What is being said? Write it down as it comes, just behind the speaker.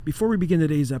Before we begin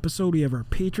today's episode, we have our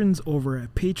patrons over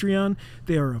at Patreon.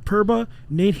 They are Aperba,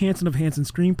 Nate Hansen of Hansen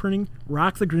Screen Printing,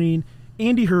 Rock the Green,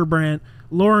 Andy Herbrandt,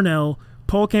 Lauren L.,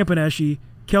 Paul Campaneschi,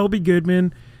 Kelby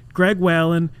Goodman, Greg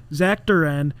Whalen, Zach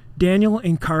Duran, Daniel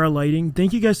and Cara Lighting.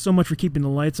 Thank you guys so much for keeping the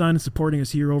lights on and supporting us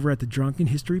here over at the Drunken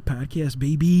History Podcast,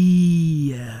 baby.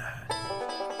 Yeah.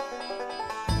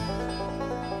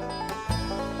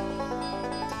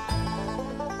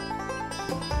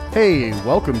 Hey,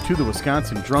 welcome to the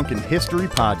Wisconsin Drunken History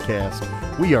Podcast.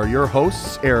 We are your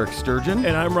hosts, Eric Sturgeon.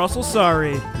 And I'm Russell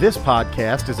Sari. This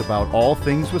podcast is about all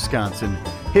things Wisconsin,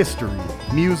 history,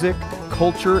 music,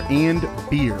 culture, and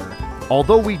beer.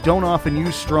 Although we don't often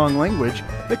use strong language,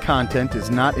 the content is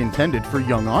not intended for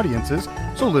young audiences,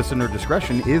 so listener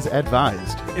discretion is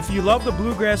advised. If you love the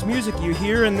bluegrass music you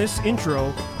hear in this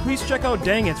intro, please check out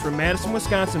Dang It's from Madison,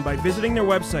 Wisconsin by visiting their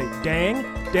website,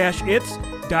 dang-its.com.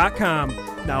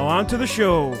 Now on to the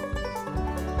show.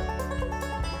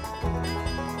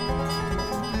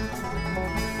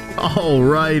 All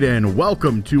right, and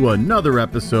welcome to another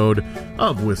episode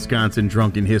of Wisconsin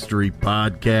Drunken History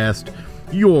Podcast,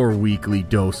 your weekly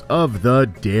dose of the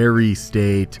Dairy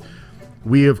State.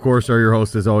 We, of course, are your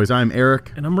hosts as always. I'm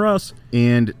Eric. And I'm Russ.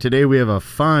 And today we have a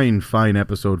fine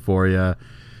episode for you.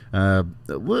 A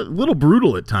little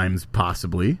brutal at times,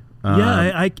 possibly.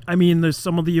 I mean, there's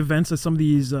some of the events that some of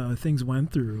these things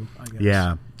went through, I guess.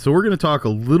 Yeah. So we're going to talk a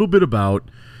little bit about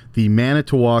the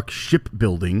Manitowoc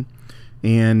shipbuilding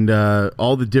and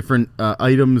all the different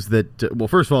items that, well,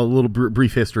 first of all, a little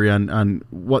brief history on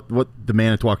what the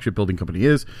Manitowoc Shipbuilding Company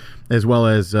is, as well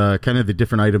as kind of the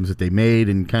different items that they made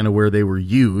and kind of where they were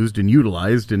used and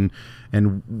utilized and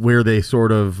where they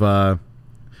sort of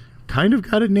kind of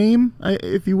got a name,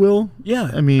 if you will.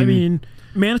 Yeah. I mean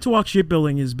Manitowoc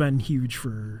Shipbuilding has been huge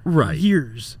for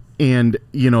years. And,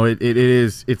 you know,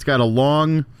 it's got a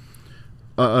long,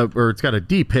 or it's got a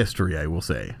deep history, I will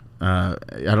say. I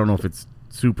don't know if it's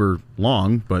super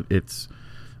long, but it's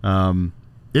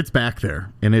back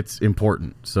there, and it's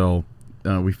important. So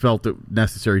we felt it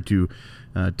necessary to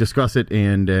discuss it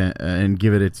and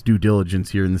give it its due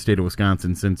diligence here in the state of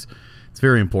Wisconsin, since it's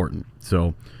very important.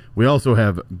 So we also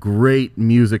have great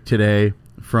music today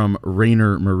from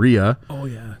Rainer Maria. Oh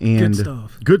yeah, and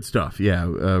good stuff. Yeah,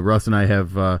 Russ and I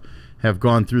have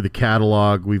gone through the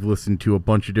catalog. We've listened to a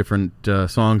bunch of different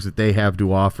songs that they have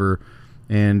to offer,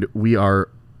 and we are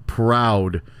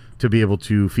proud to be able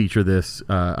to feature this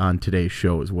on today's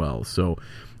show as well. So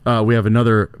we have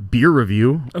another beer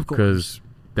review, because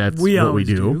that's what we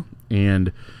do,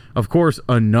 and of course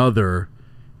another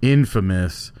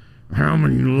infamous "How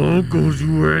many locals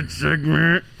you at"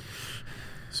 segment.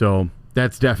 So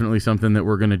that's definitely something that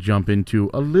we're going to jump into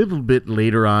a little bit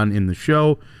later on in the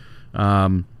show.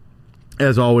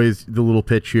 As always, the little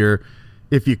pitch here.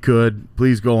 If you could,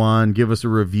 please go on, give us a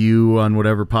review on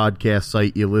whatever podcast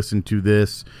site you listen to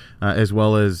this, as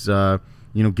well as,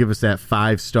 give us that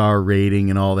 5-star rating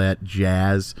and all that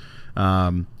jazz.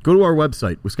 Go to our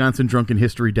website,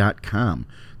 WisconsinDrunkenHistory.com.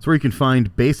 It's where you can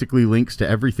find basically links to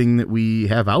everything that we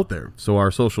have out there. So our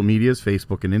social medias,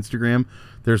 Facebook and Instagram,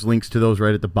 there's links to those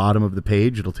right at the bottom of the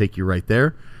page. It'll take you right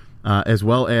there, as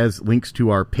well as links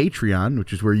to our Patreon,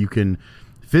 which is where you can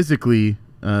physically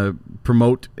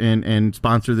promote and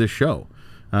sponsor this show.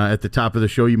 At the top of the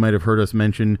show, you might have heard us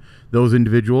mention those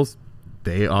individuals.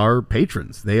 They are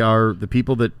patrons. They are the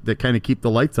people that kind of keep the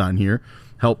lights on here,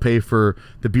 help pay for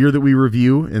the beer that we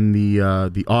review and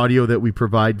the audio that we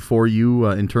provide for you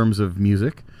in terms of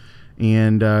music.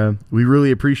 And we really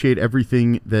appreciate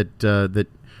everything that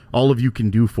all of you can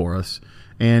do for us.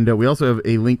 And we also have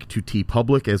a link to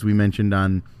TeePublic, as we mentioned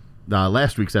on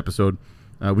last week's episode.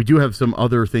 We do have some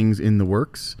other things in the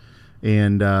works,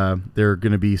 and there are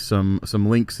going to be some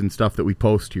links and stuff that we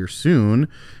post here soon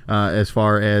as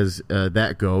far as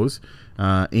that goes,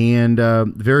 and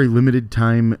very limited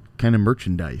time kind of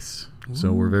merchandise. Ooh.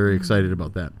 So we're very excited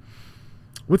about that.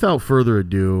 Without further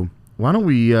ado, why don't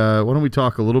we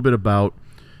talk a little bit about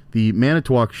the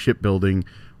Manitowoc Shipbuilding?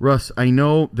 Russ, I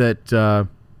know that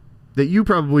you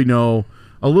probably know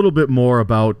a little bit more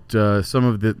about some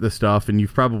of the stuff, and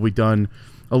you've probably done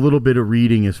a little bit of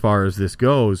reading as far as this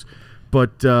goes.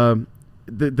 But the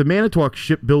Manitowoc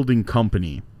Shipbuilding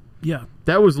Company, yeah,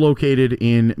 that was located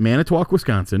in Manitowoc,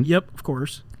 Wisconsin. Yep, of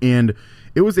course. And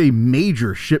it was a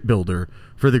major shipbuilder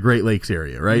for the Great Lakes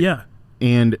area, right? Yeah.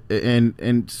 And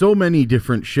so many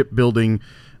different shipbuilding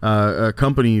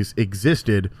companies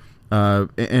existed,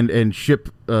 and ship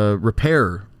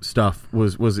repair stuff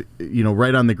was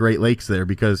right on the Great Lakes there,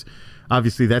 because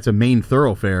obviously that's a main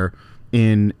thoroughfare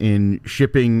in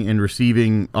shipping and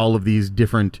receiving all of these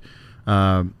different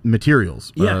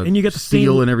materials. Yeah, and you get the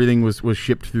steel St. and everything was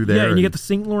shipped through there. Yeah, and you get the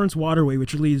St. Lawrence Waterway,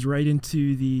 which leads right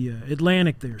into the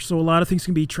Atlantic there. So a lot of things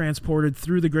can be transported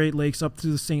through the Great Lakes up to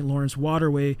the St. Lawrence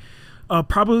Waterway.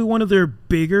 Probably one of their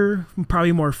bigger,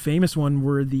 probably more famous one,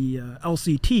 were the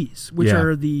LCTs, which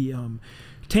are the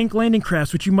tank landing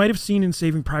crafts, which you might have seen in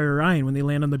Saving Private Ryan when they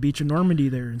land on the beach of Normandy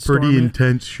there. And pretty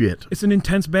intense shit. It's an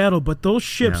intense battle, but those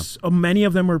ships, many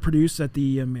of them were produced at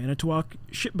the Manitowoc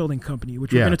Shipbuilding Company,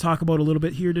 which we're going to talk about a little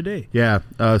bit here today. Yeah,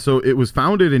 so it was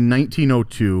founded in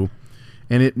 1902,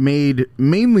 and it made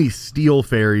mainly steel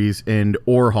ferries and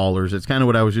ore haulers. It's kind of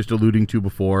what I was just alluding to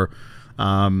before.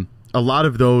 A lot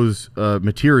of those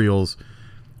materials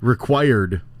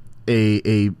required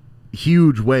a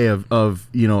huge way of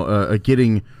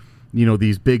getting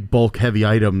these big bulk heavy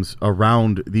items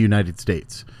around the United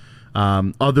States,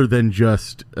 other than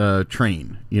just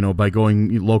train, by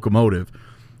going locomotive.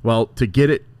 Well, to get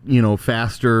it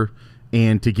faster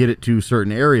and to get it to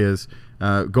certain areas,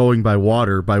 going by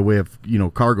water by way of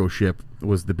cargo ship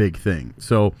was the big thing.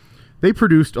 So they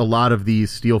produced a lot of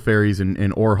these steel ferries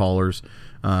and ore haulers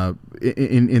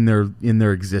in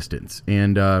their existence,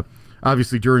 and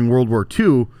obviously during World War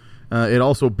II. It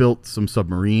also built some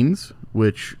submarines,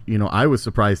 which, I was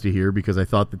surprised to hear because I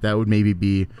thought that would maybe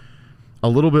be a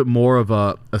little bit more of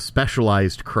a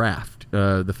specialized craft.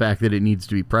 The fact that it needs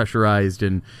to be pressurized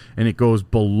and it goes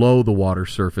below the water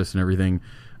surface and everything.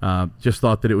 Just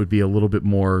thought that it would be a little bit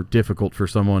more difficult for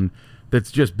someone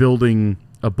that's just building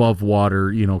above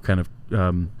water, kind of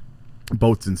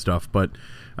boats and stuff. But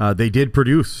they did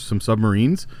produce some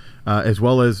submarines. As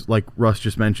well as, like Russ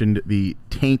just mentioned, the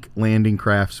tank landing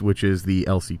crafts, which is the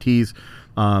LCTs,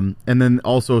 and then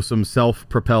also some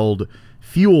self-propelled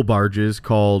fuel barges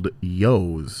called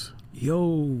YOs.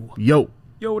 Yo,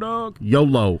 dog.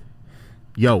 YOLO.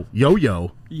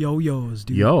 Yo-yo. Yo-yos,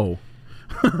 dude. Yo.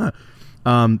 The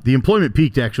employment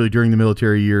peaked actually during the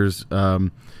military years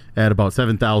at about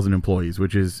 7,000 employees,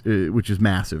 which is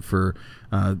massive for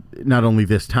not only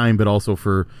this time but also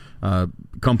for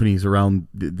companies around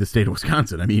the state of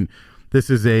Wisconsin. I mean, this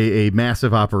is a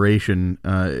massive operation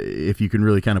if you can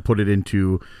really kind of put it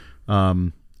into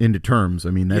terms. I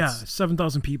mean, that's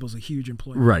 7,000 people is a huge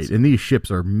employment. Right, and these ships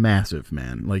are massive,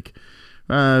 man. Like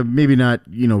maybe not,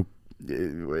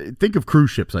 think of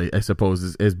cruise ships, I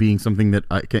suppose, as being something that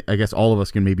I guess all of us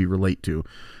can maybe relate to.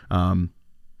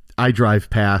 I drive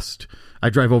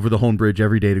over the Hone Bridge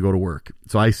every day to go to work.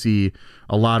 So I see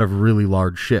a lot of really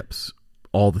large ships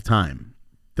all the time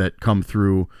that come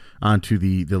through onto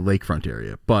the lakefront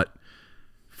area. But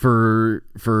for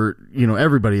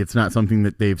everybody, it's not something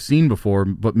that they've seen before,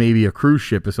 but maybe a cruise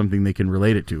ship is something they can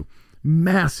relate it to.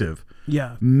 Massive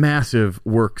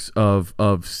works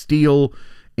of steel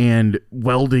and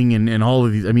welding and all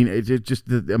of these. I mean, it's just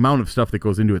the amount of stuff that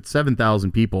goes into it.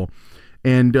 7,000 people.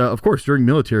 And, of course, during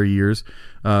military years,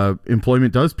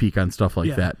 employment does peak on stuff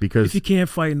like that because if you can't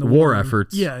fight in the war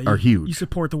efforts are huge. You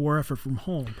support the war effort from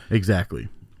home. Exactly.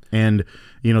 And,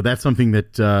 that's something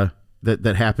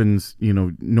that happens,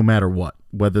 no matter what,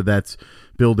 whether that's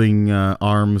building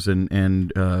arms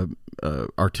and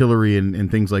artillery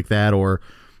and things like that, or,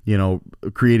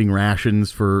 creating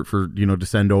rations for to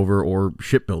send over, or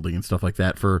shipbuilding and stuff like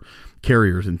that for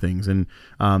carriers and things. And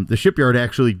the shipyard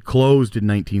actually closed in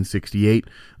 1968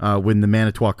 when the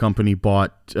Manitowoc Company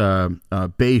bought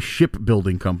Bay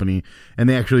Shipbuilding Company, and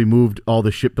they actually moved all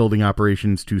the shipbuilding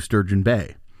operations to Sturgeon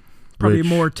Bay. Probably a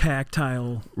more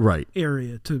tactile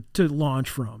area to launch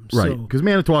from. Right, because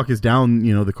Manitowoc is down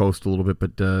the coast a little bit,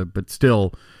 but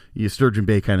still, Sturgeon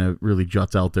Bay kind of really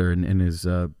juts out there and is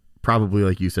probably,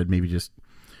 like you said, maybe just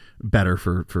better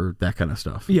for that kind of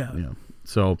stuff. Yeah.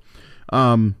 So,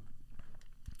 going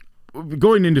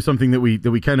into something that we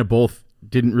kind of both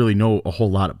didn't really know a whole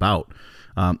lot about,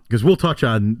 because we'll touch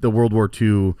on the World War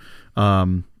II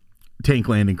tank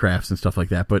landing crafts and stuff like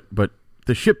that, but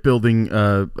the shipbuilding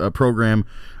program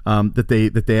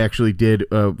that they actually did,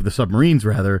 the submarines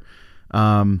rather,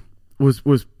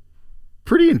 was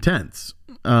pretty intense.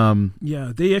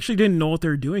 They actually didn't know what they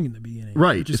were doing in the beginning.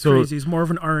 Right. Which is crazy. It's more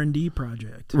of an R&D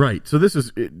project. Right. So this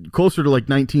is closer to like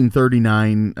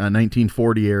 1939,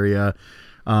 1940 area.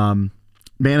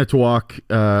 Manitowoc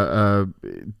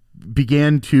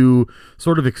began to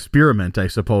sort of experiment, I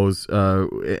suppose,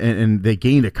 and they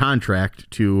gained a contract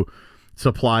to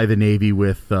supply the Navy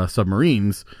with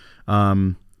submarines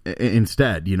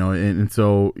instead, and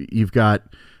so you've got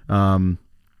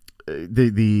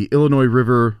the Illinois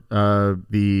River,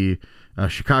 the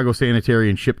Chicago Sanitary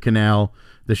and Ship Canal,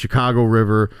 the Chicago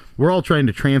River. We're all trying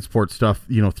to transport stuff,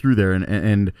 through there,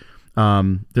 and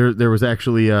There was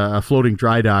actually a floating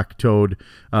dry dock towed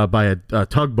by a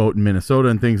tugboat in Minnesota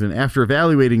and things. And after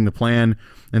evaluating the plan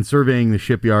and surveying the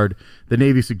shipyard, the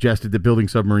Navy suggested that building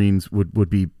submarines would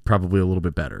be probably a little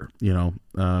bit better.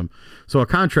 So a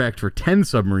contract for 10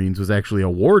 submarines was actually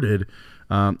awarded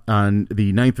on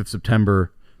the 9th of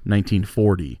September,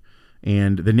 1940.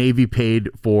 And the Navy paid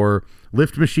for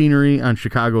lift machinery on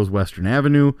Chicago's Western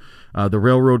Avenue, the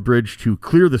railroad bridge to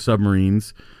clear the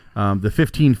submarines. The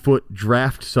 15-foot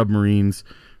draft submarines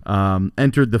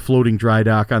entered the floating dry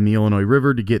dock on the Illinois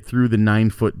River to get through the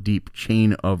 9-foot deep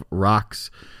chain of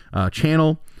rocks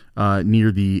channel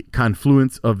near the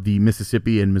confluence of the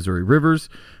Mississippi and Missouri rivers.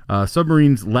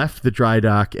 Submarines left the dry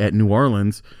dock at New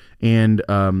Orleans and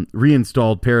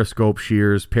reinstalled periscope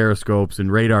shears, periscopes,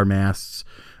 and radar masts,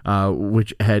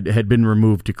 which had been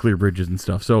removed to clear bridges and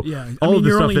stuff. So all of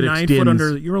the stuff that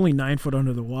extends, you're only 9 foot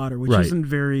under the water, which isn't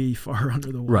very far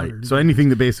under the water. Right. So anything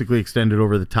that basically extended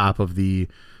over the top of the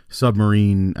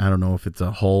submarine, I don't know if it's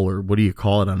a hull or what do you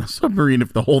call it on a submarine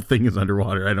if the whole thing is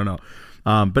underwater, I don't know.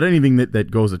 But anything that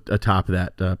goes atop of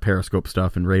that periscope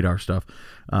stuff and radar stuff,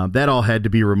 that all had to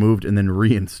be removed and then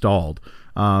reinstalled.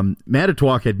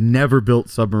 Manitowoc had never built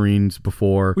submarines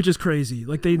before, which is crazy.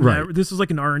 Like this is like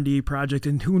an R&D project,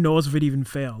 and who knows if it even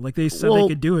failed. Like they said they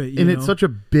could do it, it's such a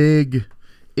big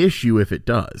issue if it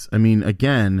does. I mean,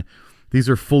 again, these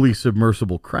are fully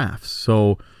submersible crafts,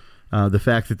 so the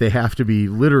fact that they have to be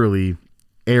literally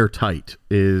airtight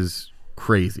is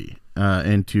crazy,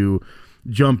 and to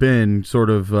jump in sort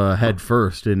of head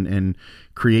first and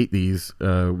create these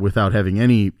without having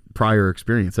any prior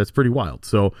experience, that's pretty wild.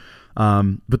 So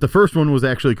but the first one was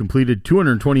actually completed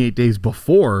 228 days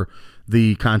before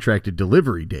the contracted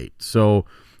delivery date. So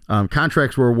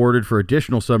contracts were awarded for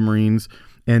additional submarines,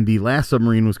 and the last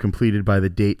submarine was completed by the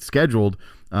date scheduled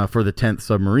for the 10th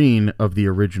submarine of the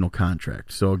original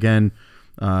contract. So again,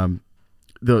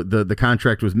 the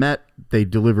contract was met. They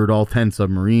delivered all 10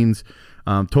 submarines.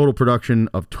 Total production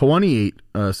of 28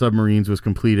 submarines was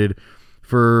completed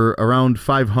for around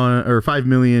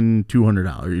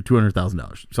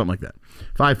 $5,200,000, something like that,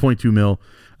 5.2 mil,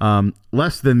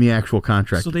 less than the actual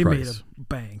contract. So they price. made a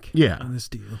bank, on this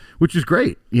deal, which is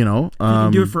great. You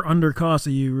can do it for under cost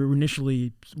that you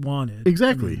initially wanted.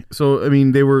 Exactly. So I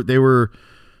mean, they were,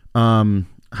 how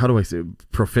do I say,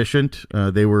 proficient.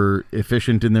 They were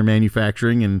efficient in their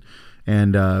manufacturing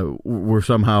and were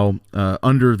somehow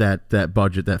under that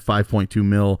budget, that 5.2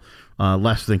 mil,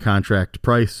 less than contract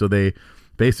price. So they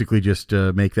basically just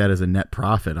make that as a net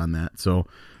profit on that. So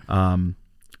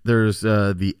there's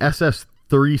the SS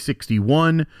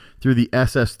 361 through the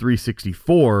SS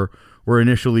 364 were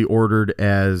initially ordered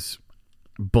as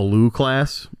Belleau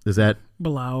class. Is that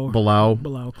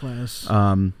Belleau class?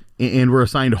 And were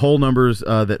assigned hull numbers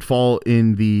that fall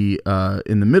in the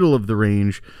middle of the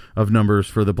range of numbers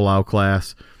for the Belleau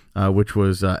class, which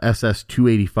was SS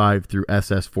 285 through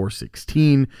SS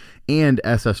 416 and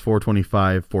SS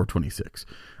 425, 426.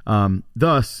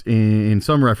 Thus, in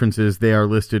some references, they are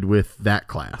listed with that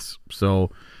class. So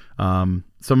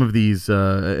some of these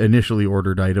initially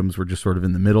ordered items were just sort of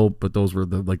in the middle, but those were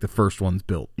the first ones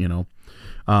built.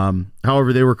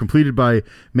 However, they were completed by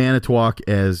Manitowoc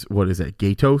as, what is that,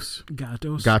 Gatos,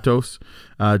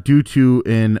 due to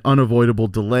an unavoidable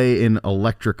delay in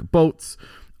electric boats,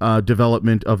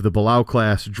 development of the Belleau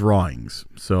class drawings.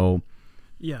 So,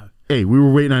 yeah. Hey, we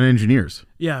were waiting on engineers.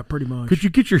 Yeah, pretty much. Could you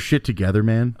get your shit together,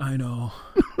 man? I know.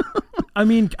 I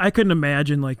mean, I couldn't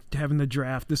imagine having to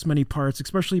draft this many parts,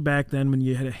 especially back then when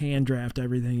you had to hand draft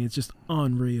everything. It's just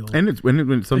unreal. And it's when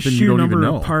it's something you don't even know. The sheer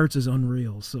number of parts is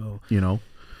unreal. So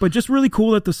But just really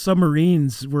cool that the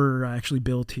submarines were actually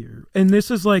built here. And this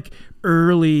is like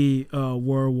early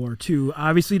World War II,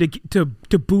 obviously to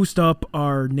boost up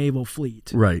our naval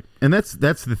fleet. Right. And that's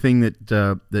the thing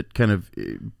that kind of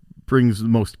brings the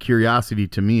most curiosity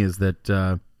to me is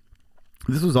that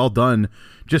this was all done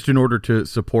just in order to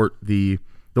support the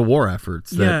war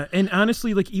efforts. And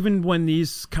honestly, even when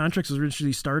these contracts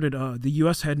originally started, the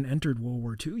U.S. hadn't entered World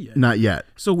War II yet. Not yet.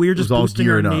 So we were just boosting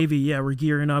our Navy. Yeah, we're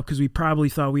gearing up because we probably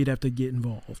thought we'd have to get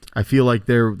involved. I feel like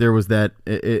there was that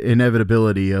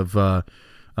inevitability of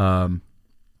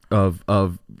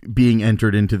being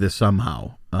entered into this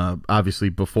somehow. Obviously,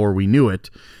 before we knew it,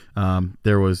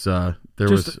 there was.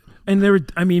 And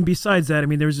besides that,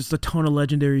 there was just a ton of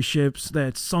legendary ships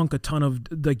that sunk a ton of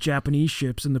Japanese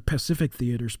ships in the Pacific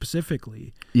theater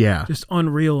specifically. Yeah. Just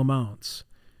unreal amounts.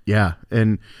 Yeah.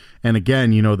 And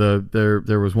again,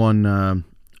 there was one,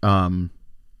 I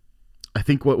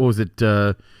think, what was it?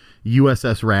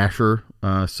 USS Rasher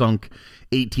sunk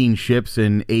 18 ships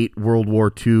in 8 World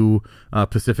War II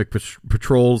Pacific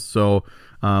patrols. So,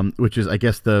 which is, I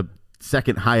guess, the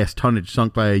second highest tonnage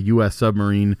sunk by a U.S.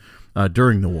 submarine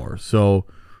during the war. So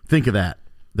think of that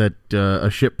a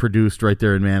ship produced right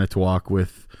there in Manitowoc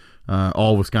with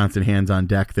all Wisconsin hands on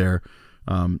deck there,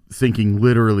 sinking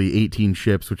literally 18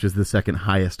 ships, which is the second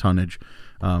highest tonnage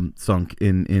sunk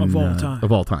in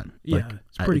of all time. Yeah,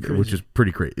 it's pretty crazy. Which is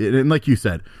pretty crazy. And like you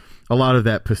said, a lot of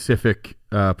that Pacific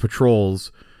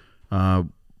patrols,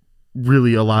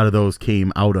 really a lot of those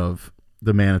came out of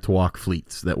the Manitowoc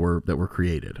fleets that were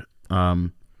created.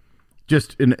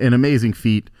 Just an amazing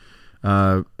feat,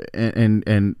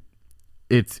 and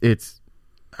it's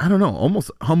I don't know,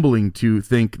 almost humbling to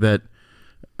think that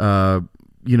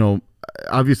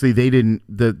obviously they didn't,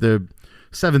 the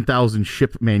 7,000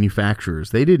 ship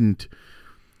manufacturers, they didn't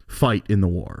fight in the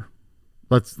war.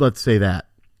 Let's say that,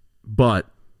 but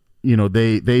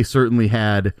they certainly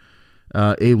had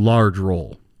a large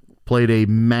role, played a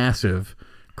massive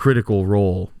critical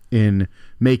role in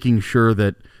making sure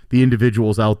that the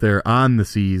individuals out there on the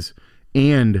seas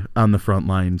and on the front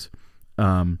lines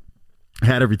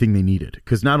had everything they needed.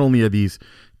 Because not only are these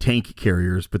tank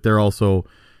carriers, but they're also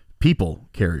people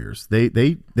carriers. They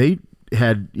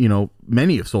had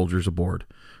many of soldiers aboard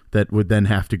that would then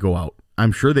have to go out.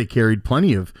 I'm sure they carried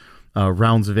plenty of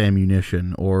rounds of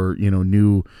ammunition or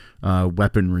new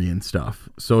weaponry and stuff.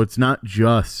 So it's not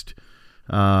just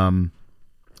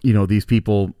these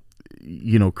people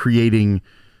creating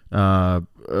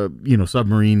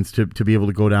submarines to be able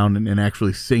to go down and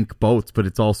actually sink boats, but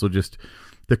it's also just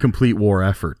the complete war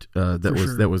effort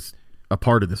that was a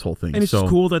part of this whole thing. And it's just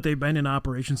cool that they've been in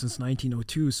operation since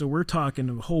 1902. So we're talking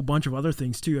a whole bunch of other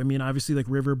things too. I mean, obviously like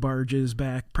river barges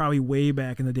probably way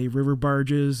back in the day, river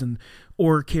barges and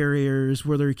ore carriers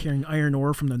where they're carrying iron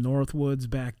ore from the Northwoods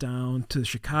back down to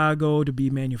Chicago to be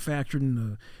manufactured in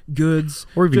the goods.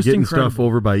 Or even just getting incredible stuff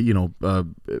over by,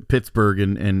 Pittsburgh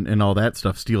and all that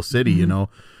stuff, Steel City,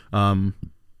 all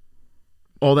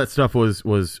that stuff was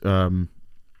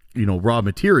raw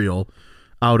material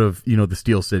out of, the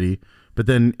Steel City. But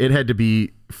then it had to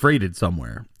be freighted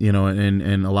somewhere,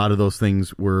 and a lot of those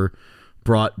things were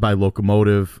brought by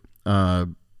locomotive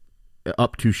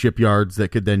up to shipyards that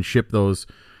could then ship those,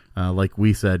 like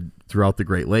we said, throughout the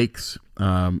Great Lakes.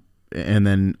 And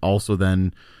then also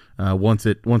once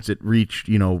it reached,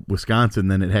 Wisconsin,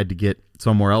 then it had to get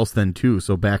somewhere else then too.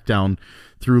 So back down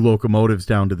through locomotives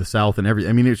down to the south and everything.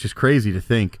 I mean, it's just crazy to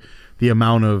think the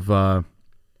amount of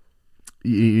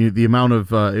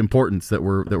importance that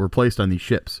were placed on these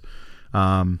ships.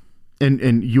 And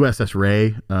USS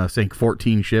Ray sank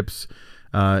 14 ships,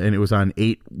 and it was on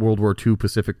 8 World War II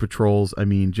Pacific patrols. I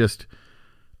mean, just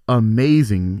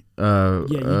amazing. You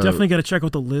definitely got to check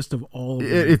out the list of all of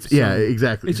them.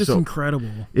 Exactly. It's just incredible.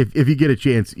 If you get a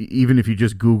chance, even if you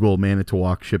just Google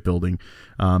Manitowoc shipbuilding,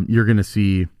 you're going to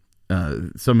see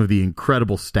some of the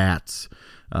incredible stats,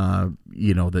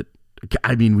 that,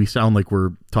 I mean, we sound like we're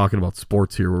talking about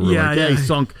sports here. Where we're he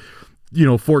sunk,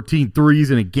 14 threes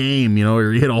in a game,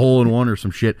 or he hit a hole in one or some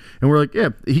shit. And we're like, yeah,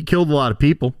 he killed a lot of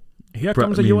people. Here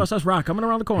comes a USS Rock coming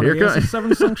around the corner. He has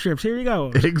 7 sunk ships. Here he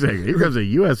goes. Exactly. Here comes a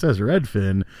USS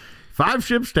Redfin. 5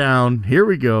 ships down. Here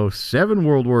we go. 7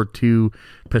 World War II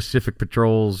Pacific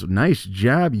patrols. Nice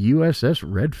job, USS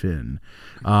Redfin.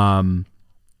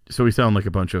 So we sound like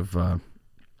a bunch of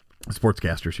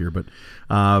sportscasters here, but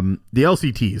the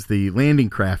LCTs, the landing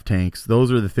craft tanks,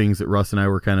 those are the things that Russ and I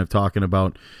were kind of talking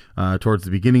about towards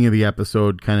the beginning of the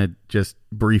episode, kind of just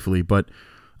briefly. But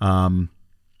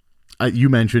you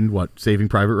mentioned Saving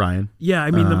Private Ryan. Yeah,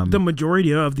 I mean the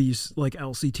majority of these like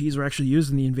LCTs were actually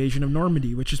used in the invasion of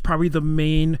Normandy, which is probably the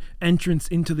main entrance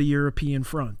into the European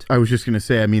front. I was just going to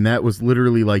say, I mean, that was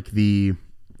literally like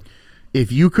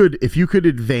if you could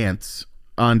advance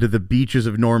onto the beaches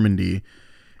of Normandy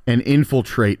and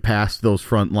infiltrate past those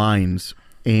front lines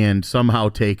and somehow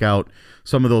take out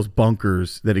some of those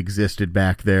bunkers that existed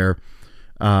back there,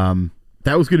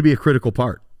 that was going to be a critical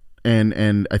part.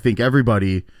 And I think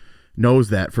everybody knows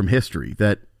that from history,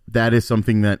 that is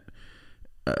something that,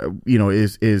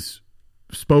 is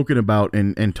spoken about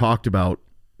and talked about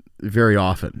very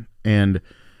often. And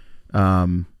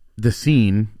the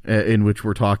scene in which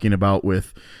we're talking about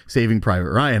with Saving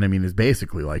Private Ryan, I mean, is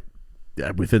basically like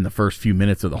within the first few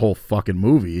minutes of the whole fucking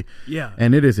movie. Yeah.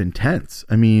 And it is intense.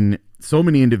 I mean, so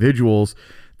many individuals,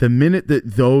 the minute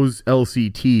that those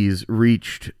LCTs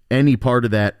reached any part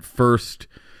of that first,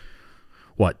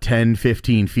 10,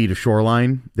 15 feet of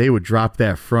shoreline, they would drop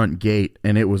that front gate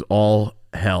and it was all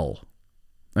hell.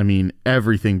 I mean,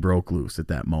 everything broke loose at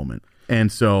that moment.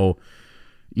 And so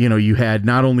you had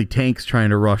not only tanks trying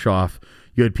to rush off,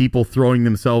 you had people throwing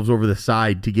themselves over the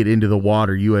side to get into the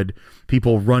water. You had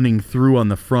people running through on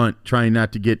the front, trying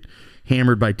not to get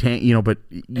hammered by tank, but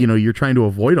you're trying to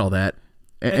avoid all that.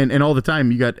 And all the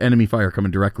time you got enemy fire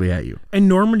coming directly at you. And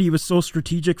Normandy was so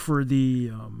strategic for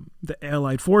the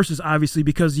Allied forces, obviously,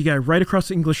 because you got right across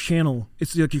the English Channel.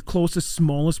 It's like your closest,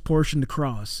 smallest portion to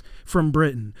cross from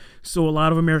Britain. So a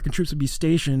lot of American troops would be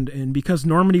stationed, and because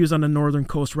Normandy was on the northern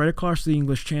coast, right across the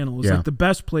English Channel, it was like the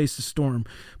best place to storm.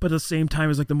 But at the same time, it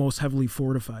was like the most heavily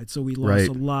fortified. So we lost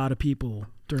a lot of people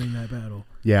during that battle.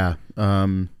 Yeah. Oh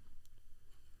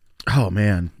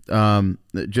man.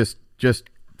 Just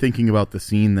thinking about the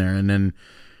scene there, and then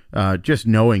just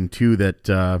knowing too that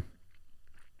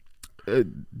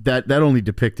that only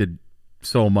depicted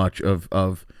so much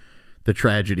of the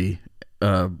tragedy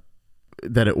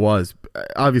that it was.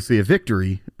 Obviously a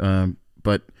victory,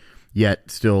 but yet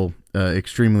still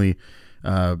extremely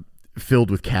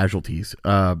filled with casualties.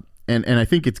 And I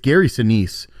think it's Gary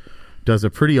Sinise does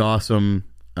a pretty awesome.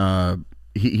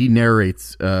 He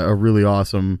narrates a really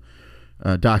awesome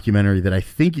documentary that I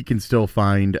think you can still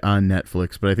find on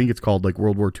Netflix, but I think it's called like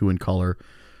World War II in Color.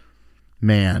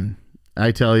 Man,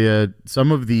 I tell you,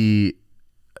 some of the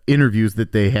interviews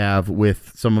that they have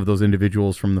with some of those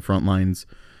individuals from the front lines,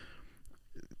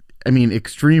 I mean,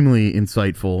 extremely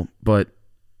insightful, but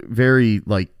very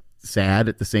like sad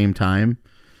at the same time.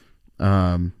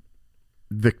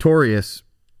 Victorious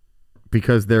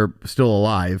because they're still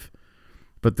alive,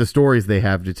 but the stories they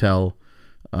have to tell,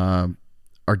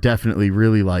 are definitely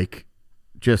really like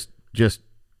just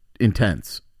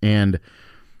intense. And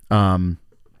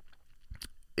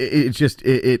it's just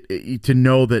to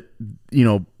know that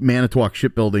Manitowoc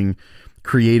Shipbuilding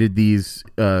created these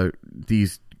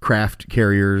craft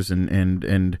carriers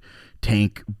and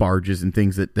tank barges and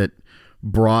things that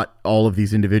brought all of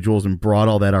these individuals and brought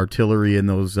all that artillery and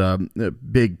those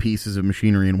big pieces of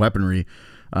machinery and weaponry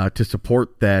to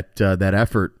support that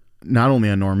effort, not only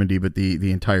on Normandy but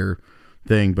the entire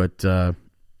thing. But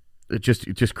it's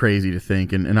just crazy to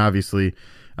think. And obviously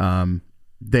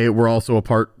they were also a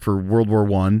part for World War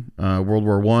I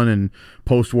and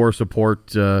post-war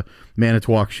support.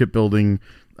 Manitowoc Shipbuilding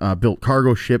built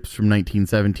cargo ships from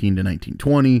 1917 to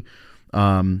 1920.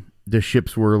 The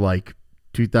ships were like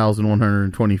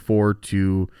 2,124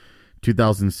 to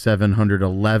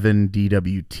 2,711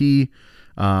 DWT.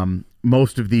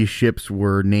 Most of these ships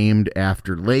were named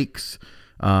after lakes.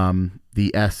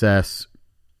 The SS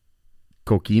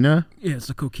Coquina. Yeah, it's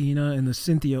the Coquina and the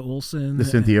Cynthia Olsen.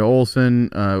 Those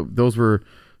were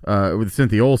with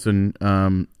Cynthia Olsen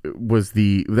was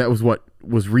what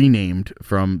was renamed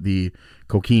from the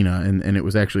Coquina, and it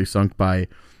was actually sunk by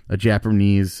a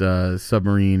Japanese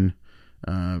submarine.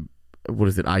 What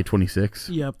is it? I-26.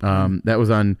 Yep. That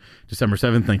was on December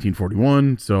 7th,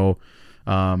 1941. So,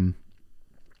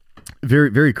 very,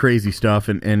 very crazy stuff.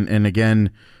 And again,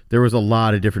 there was a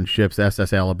lot of different ships.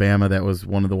 SS Alabama, that was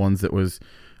one of the ones that was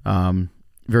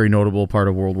very notable, part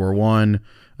of World War I.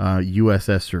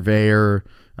 USS Surveyor,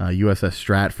 USS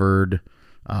Stratford.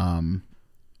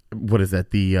 What is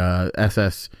that? The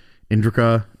SS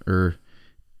Indrica or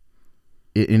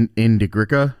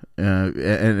Indigrica,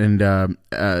 and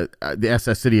the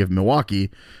SS City of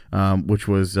Milwaukee, which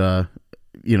was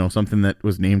something that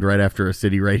was named right after a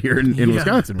city right here in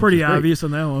Wisconsin. Pretty obvious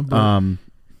on that one.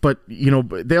 But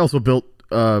they also built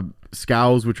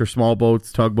scows, which are small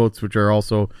boats, tugboats, which are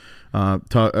also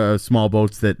small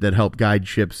boats that help guide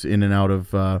ships in and out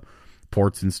of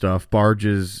ports and stuff,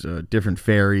 barges, different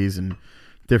ferries, and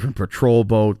different patrol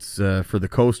boats for the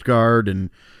Coast Guard, and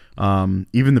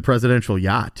even the presidential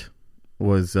yacht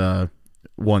was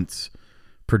once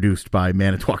produced by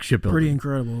Manitowoc Shipbuilding. Pretty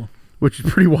incredible. Which is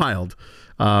pretty wild.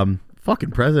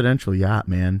 Fucking presidential yacht,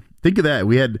 man. Think of that.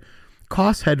 We had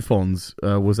Koss headphones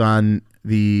was on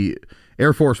the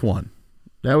Air Force One.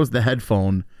 That was the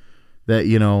headphone that,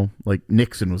 like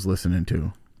Nixon was listening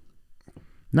to.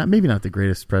 Maybe not the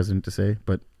greatest president to say,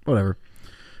 but whatever.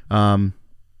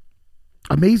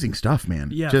 Amazing stuff, man.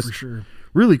 Yeah, just for sure.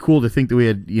 Really cool to think that we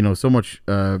had, so much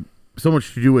to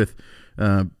do with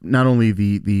not only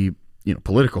the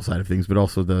political side of things, but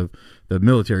also the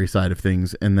military side of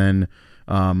things. And then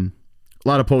a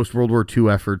lot of post World War II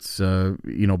efforts,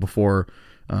 before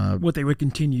what they would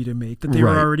continue to make, that they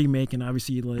were already making,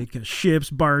 obviously, like ships,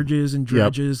 barges, and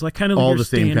dredges, like kind of all your the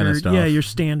standard, same kind of stuff. Yeah, your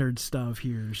standard stuff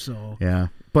here. So yeah,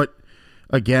 but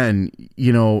again,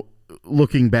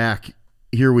 looking back,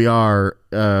 here we are,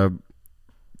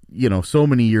 so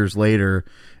many years later,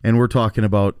 and we're talking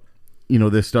about,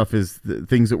 this stuff is the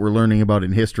things that we're learning about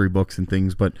in history books and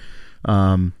things, but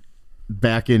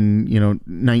back in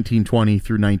 1920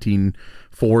 through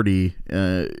 1940,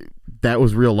 that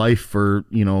was real life for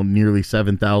nearly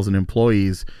 7,000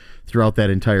 employees throughout that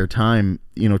entire time.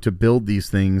 To build these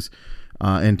things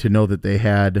and to know that they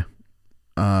had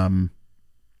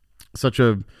such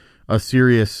a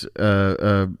serious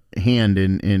hand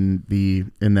in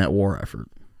that war effort.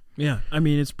 Yeah, I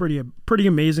mean, it's pretty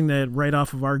amazing that right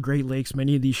off of our Great Lakes,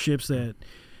 many of these ships that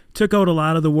took out a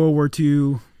lot of the World War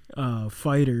II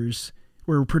fighters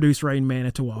were produced right in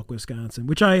Manitowoc, Wisconsin,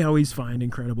 which I always find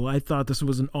incredible. I thought this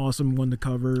was an awesome one to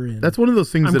cover. And that's one of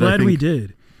those things I'm that glad we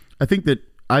did. I think that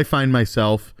I find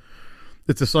myself,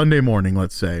 it's a Sunday morning,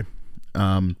 let's say.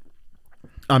 I'm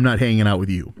not hanging out with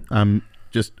you. I'm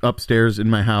just upstairs in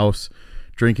my house,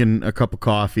 drinking a cup of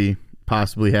coffee,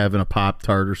 possibly having a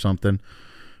Pop-Tart or something.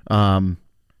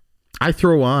 I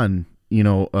throw on,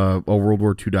 a World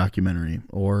War II documentary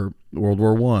or World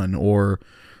War I or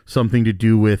something to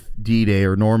do with D-Day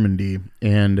or Normandy,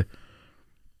 and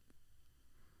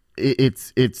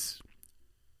it's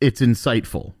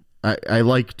insightful. I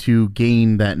like to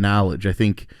gain that knowledge. I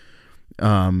think,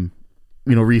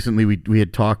 recently we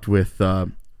had talked with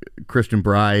Christian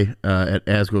Bry at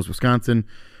Asgoes, Wisconsin,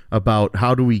 about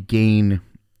how do we gain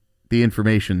the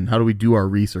information? How do we do our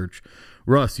research?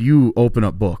 Russ, you open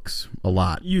up books a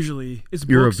lot. Usually, it's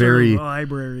books or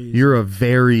libraries. You're a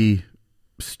very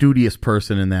studious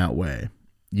person in that way.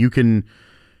 You can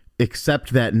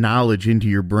accept that knowledge into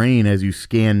your brain as you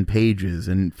scan pages,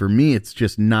 and for me, it's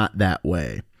just not that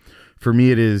way. For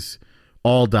me, it is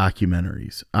all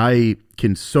documentaries. I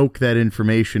can soak that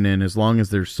information in as long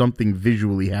as there's something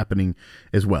visually happening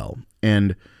as well.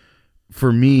 And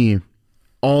for me,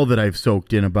 all that I've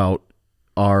soaked in about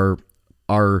our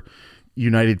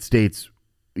United States,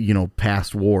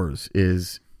 past wars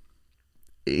is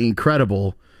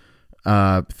incredible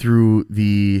through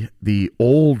the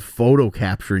old photo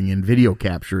capturing and video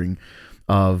capturing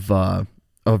of the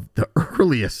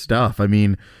earliest stuff. I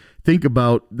mean, think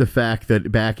about the fact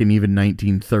that back in even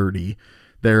 1930,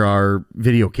 there are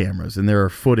video cameras and there are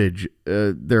footage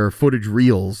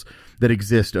reels that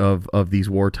exist of these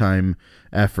wartime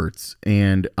efforts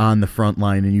and on the front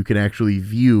line, and you can actually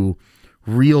view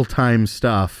real-time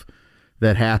stuff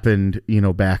that happened,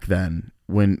 you back then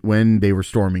when they were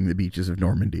storming the beaches of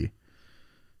Normandy.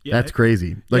 Yeah, that's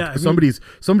crazy. Like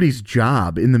somebody's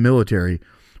job in the military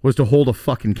was to hold a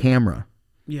fucking camera.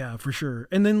 Yeah, for sure.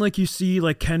 And then you see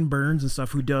Ken Burns and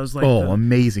stuff who does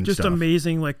amazing just stuff.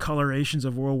 Amazing colorations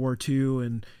of World War II,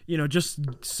 and just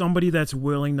somebody that's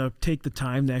willing to take the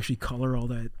time to actually color all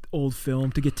that old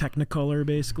film to get Technicolor.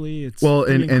 Basically, it's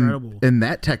incredible. And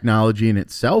that technology in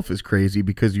itself is crazy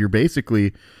because you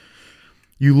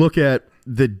look at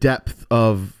the depth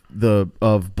of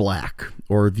black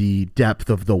or the depth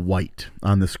of the white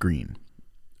on the screen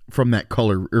from that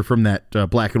color or from that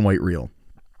black and white reel.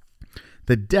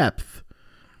 The depth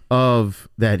of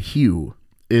that hue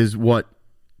is what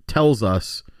tells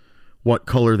us what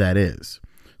color that is.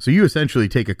 So you essentially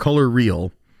take a color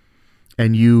reel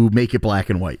and you make it black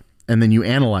and white. And then you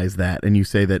analyze that and you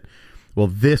say that, well,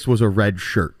 this was a red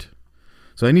shirt.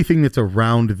 So anything that's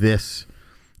around this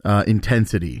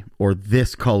intensity or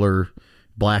this color,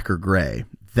 black or gray,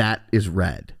 that is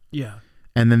red. Yeah.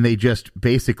 And then they just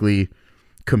basically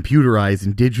computerize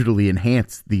and digitally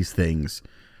enhance these things.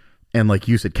 And like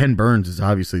you said, Ken Burns is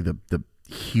obviously the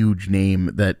huge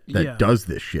name that does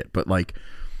this shit. But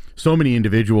so many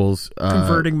individuals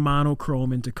converting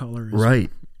monochrome into colors, right?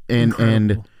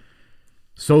 And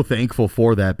so thankful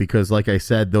for that because, like I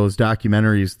said, those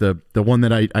documentaries, the one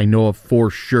that I know of for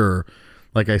sure,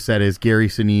 like I said, is Gary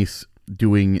Sinise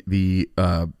doing the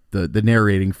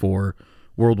narrating for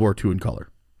World War II in color.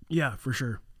 Yeah, for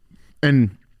sure.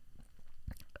 And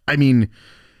I mean,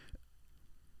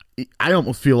 I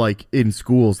almost feel like in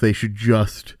schools they should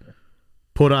just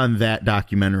put on that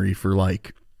documentary for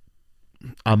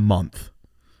a month.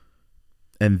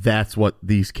 And that's what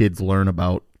these kids learn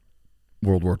about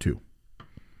World War II.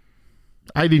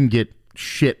 I didn't get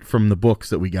shit from the books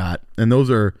that we got. And those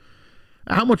are,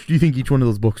 how much do you think each one of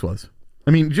those books was?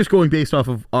 I mean, just going based off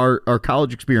of our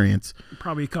college experience.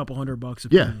 Probably a couple $100 a piece.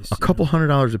 Yeah, a couple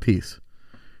 $100 a piece.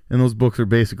 And those books are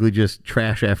basically just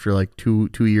trash after 2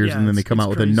 years, and then they come out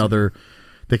with crazy. Another.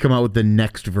 They come out with the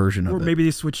next version of it. Or maybe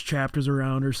they switch chapters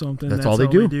around or something. That's all they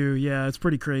do. Yeah, it's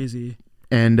pretty crazy.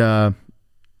 And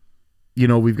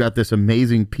we've got this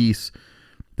amazing piece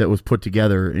that was put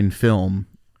together in film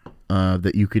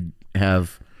that you could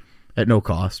have at no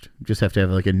cost. You just have to have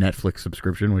like a Netflix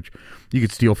subscription, which you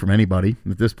could steal from anybody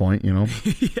at this point. You know,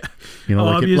 Yeah. you know,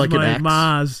 I'm using like an my X,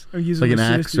 Maz. I'm using like an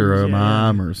my ex sisters. or a Yeah,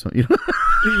 mom or something. You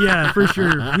know, Yeah, for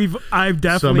sure. I've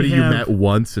definitely somebody you have. met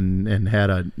once and had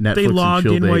a Netflix They and logged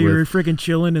chill in day while you were with. freaking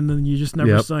chilling, and then you just never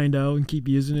Yep. signed out and keep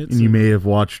using it. And you may have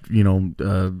watched, you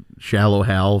know, Shallow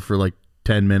Hal for like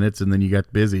 10 minutes, and then you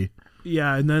got busy.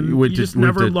 yeah, and then you you went to- just went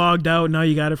never to- logged out. Now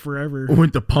you got it forever.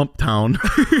 Went to Pump Town.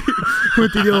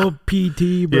 With the old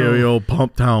PT, bro. Yeah, the old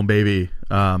Pump Town, baby.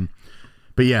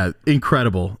 But yeah,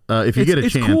 incredible. If you get a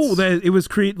it's chance. cool that it was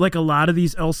like a lot of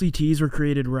these LCTs were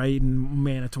created right in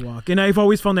Manitowoc, and I've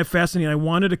always found that fascinating. I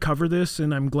wanted to cover this,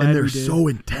 and I'm glad and they're we did. so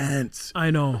intense.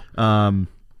 I know.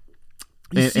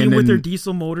 You And- see and them with their then-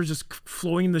 diesel motors just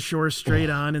flowing the shore straight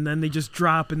on, and then they just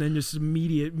drop, and then just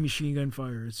immediate machine gun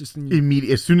fire. It's just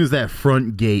Immediate, as soon as that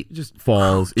front gate Just-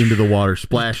 falls into the water,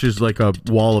 splashes like a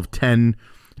wall of 10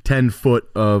 foot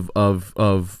of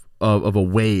a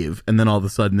wave, and then all of a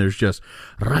sudden there's just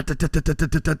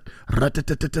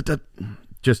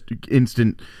just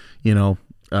instant, you know,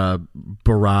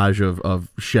 barrage of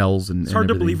shells and it's hard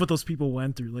to everything. believe what those people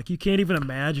went through. Like you can't even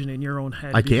imagine in your own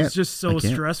head. I because can't. It's just I so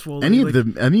can't. stressful. Any Like,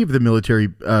 of the military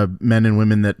men and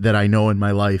women that I know in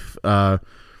my life I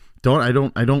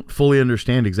don't fully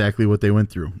understand exactly what they went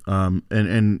through.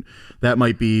 And that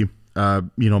might be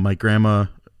you know, my grandma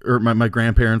or my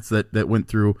grandparents that went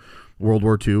through World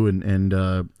War II and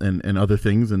other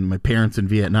things, and my parents in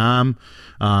Vietnam,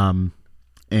 and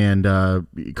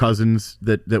cousins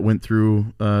that went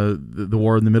through the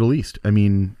war in the Middle East. I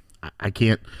mean, I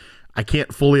can't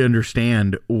fully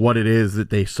understand what it is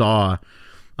that they saw,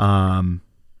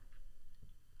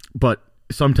 but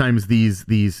sometimes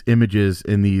these images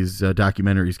in these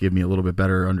documentaries give me a little bit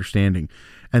better understanding.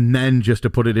 And then just to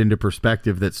put it into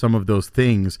perspective, that some of those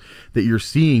things that you're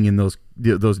seeing in those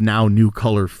now new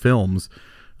color films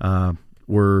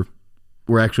were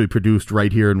actually produced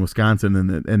right here in Wisconsin,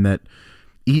 and that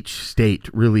each state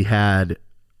really had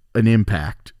an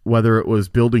impact, whether it was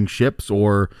building ships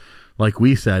or, like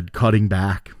we said, cutting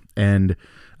back and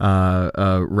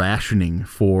rationing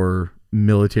for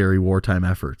military wartime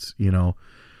efforts. You know,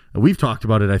 we've talked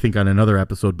about it, I think, on another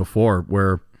episode before,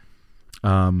 where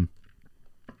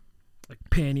like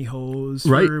pantyhose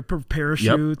Right. for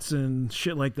parachutes and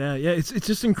shit like that. Yeah, it's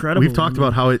just incredible. we've talked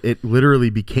about how it literally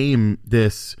became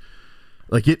this,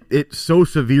 like it so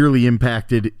severely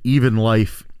impacted even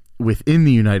life within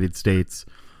the United States,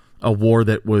 a war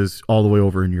that was all the way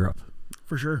over in Europe.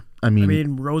 for sure. I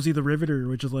mean, Rosie the Riveter,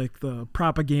 which is like the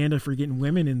propaganda for getting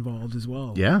women involved as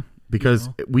well. yeah, because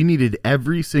You know? we needed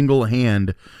every single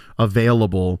hand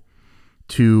available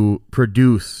to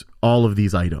produce all of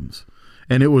these items.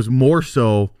 And it was more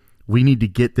so, we need to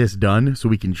get this done so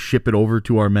we can ship it over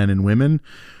to our men and women.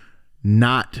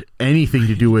 Not anything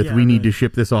to do with, Yeah, we need right. to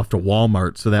ship this off to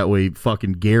Walmart so that way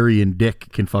fucking Gary and Dick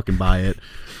can fucking buy it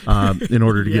in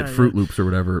order to Yeah, get Fruit Loops or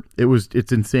whatever.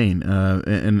 It's insane.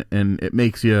 And it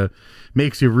makes you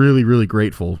really, really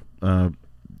grateful.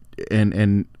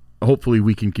 And hopefully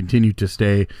we can continue to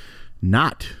stay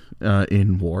not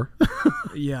in war.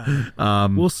 Yeah.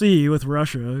 We'll see with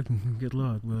Russia. Good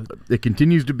luck. But It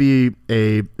continues to be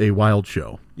a wild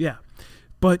show. yeah.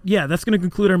 But yeah, that's going to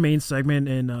conclude our main segment.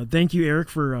 And thank you, Eric,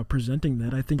 for presenting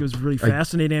that. I think it was really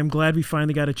fascinating. I'm glad we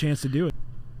finally got a chance to do it.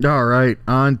 All right,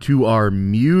 on to our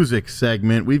music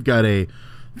segment. We've got a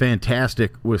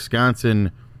fantastic Wisconsin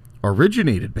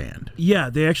originated band.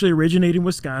 Yeah, they actually originated in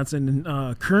Wisconsin.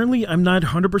 And currently, I'm not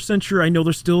 100% sure. I know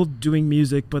they're still doing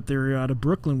music, but they're out of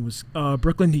Brooklyn,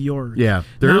 New York. Yeah,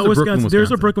 there Not is a Brooklyn, Wisconsin. Wisconsin.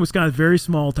 There's a Brooklyn, Wisconsin. Very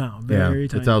small town. Very Yeah,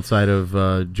 tiny. it's outside of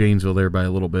Janesville there by a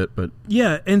little bit, but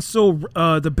Yeah, and so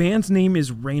the band's name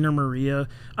is Rainer Maria.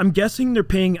 I'm guessing they're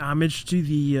paying homage to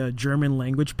the German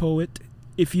language poet,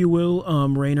 if you will,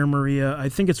 Rainer Maria. I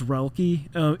think it's Rilke,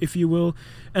 if you will.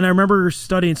 And I remember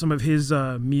studying some of his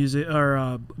music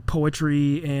or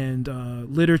poetry and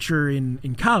literature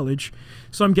in college.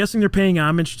 So I'm guessing they're paying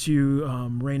homage to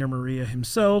Rainer Maria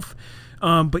himself.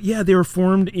 But yeah, they were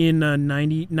formed in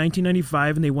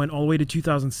 1995, and they went all the way to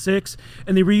 2006,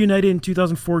 and they reunited in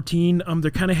 2014. They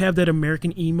kind of have that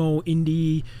American emo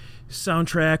indie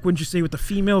soundtrack, wouldn't you say, with the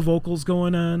female vocals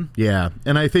going on? yeah.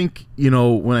 And I think, you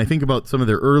know, when I think about some of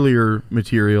their earlier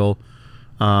material,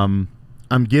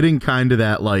 I'm getting kind of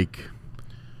that, like,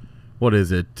 what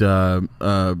is it?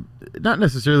 Not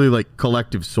necessarily like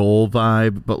Collective Soul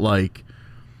vibe, but like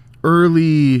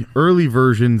early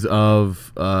versions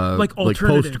of Like post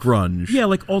alternative. grunge. Yeah,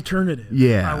 like alternative.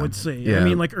 Yeah, I would say. yeah. I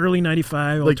mean, like early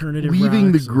 '95 Like alternative.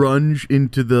 weaving rock, the grunge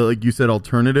into the, like you said,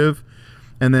 alternative,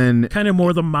 And then kind of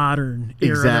more the modern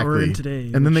era that we're in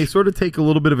today. And then they sort of take a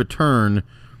little bit of a turn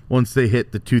once they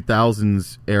hit the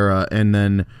 2000s era, and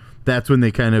then that's when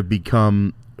they kind of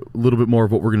become a little bit more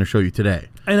of what we're going to show you today.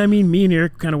 And I mean, me and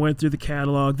Eric kind of went through the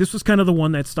catalog. This was kind of the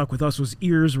one that stuck with us, was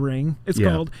Ears Ring. It's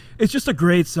called. It's just a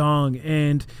great song.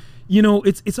 And, you know,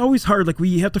 it's always hard. Like,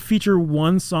 we have to feature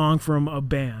one song from a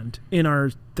band in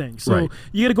our thing. So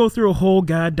you got to go through a whole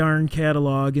goddamn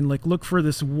catalog and, like, look for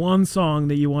this one song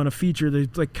that you want to feature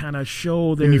that, like, kind of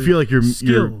show their and you feel like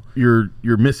skill.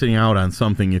 you're missing out on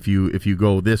something if you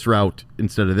go this route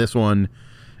instead of this one.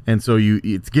 And so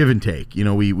it's give and take. You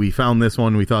know, we found this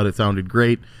one, we thought it sounded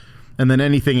great, and then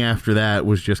anything after that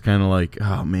was just kind of like,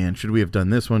 oh man, should we have done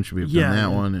this one? Should we have done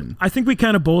that one? And I think we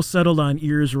kind of both settled on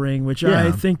Ears Ring, which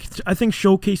I think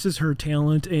showcases her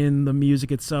talent in the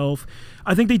music itself.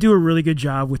 I think they do a really good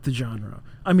job with the genre.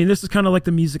 I mean, this is kind of like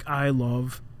the music I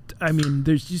love. I mean,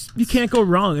 you can't go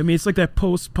wrong. I mean, it's like that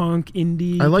post-punk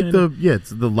indie. I like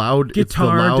it's the loud guitar, it's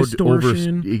the loud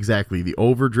distortion. Exactly, the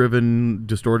overdriven,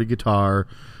 distorted guitar,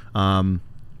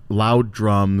 loud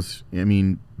drums. I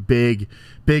mean, big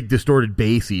distorted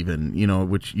bass, even, you know,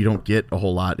 which you don't get a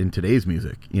whole lot in today's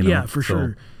music. You know? Yeah, for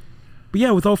sure. But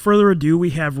yeah, without further ado,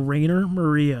 we have Rainer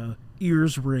Maria,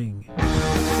 Ears Ring.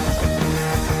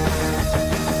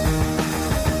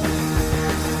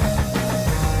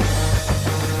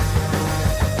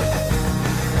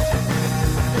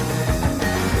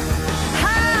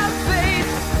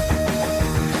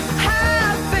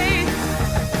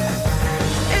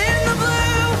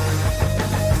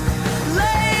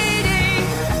 Lady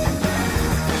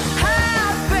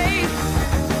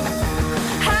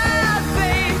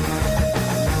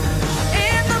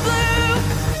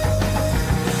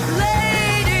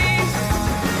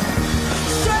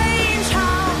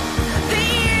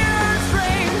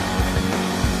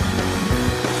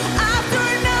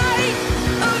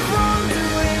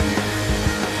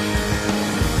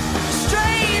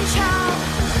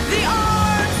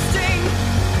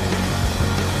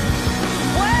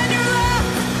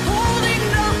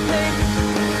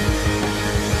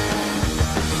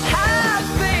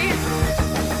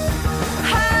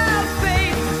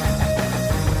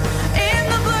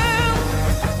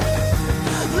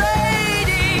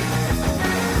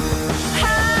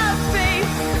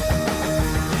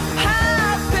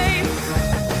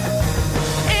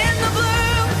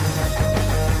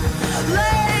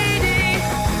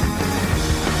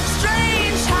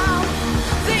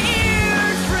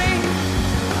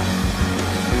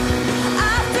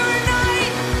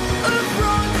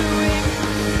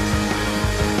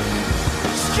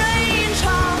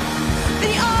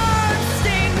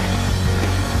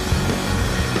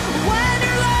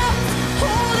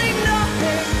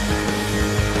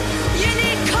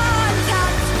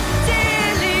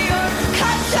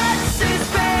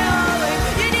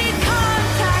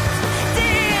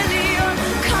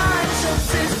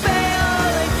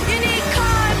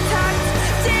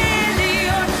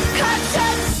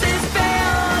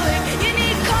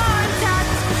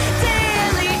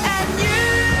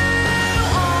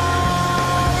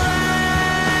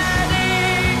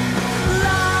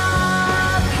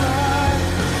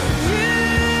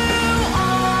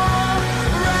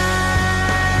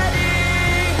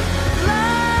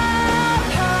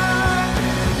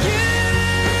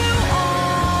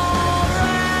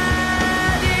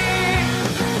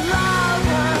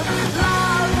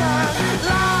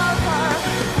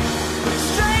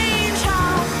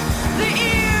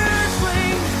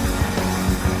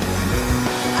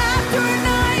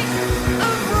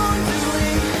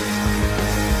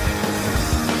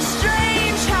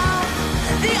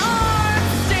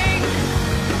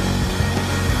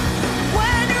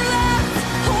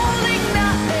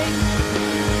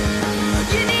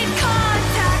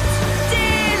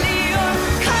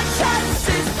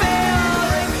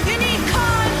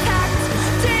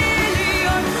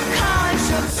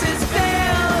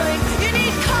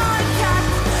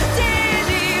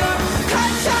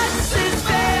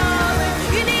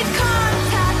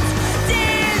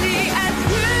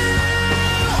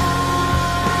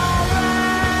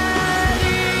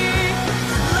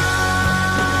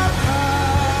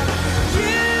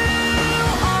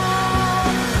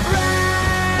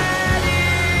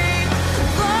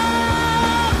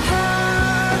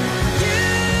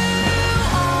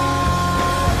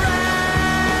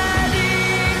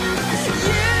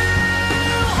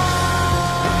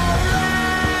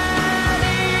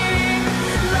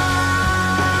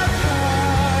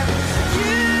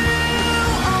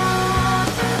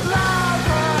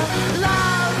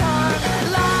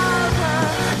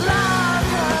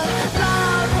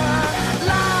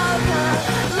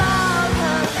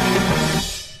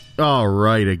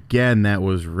right. Again, that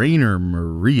was Rainer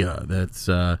Maria. That's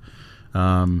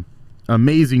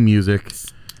amazing music,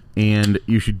 and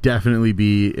you should definitely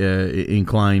be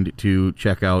inclined to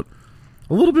check out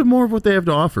a little bit more of what they have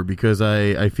to offer, because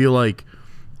I feel like,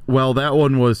 well, that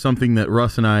one was something that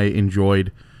Russ and I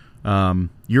enjoyed.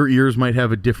 Your ears might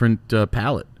have a different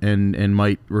palette and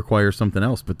might require something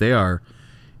else, but they are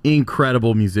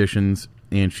incredible musicians,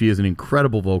 and she is an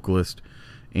incredible vocalist.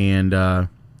 And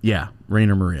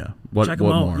Rainer Maria. Check them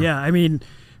out. More? Yeah, I mean,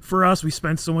 for us, we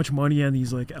spent so much money on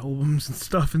these like albums and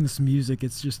stuff and this music.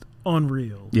 It's just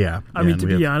unreal. Yeah. I mean, to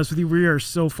be honest with you, we are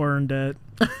so far in debt.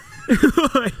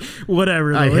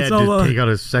 Whatever. Though. I had to take out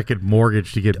a second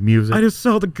mortgage to get music. I just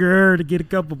sell the girl to get a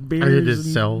couple beers. I had to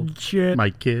sell shit.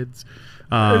 my kids.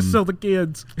 I sell the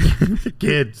kids. The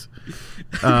kids.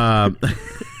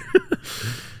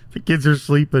 The kids are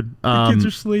sleeping. The kids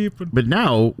are sleeping. But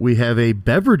now we have a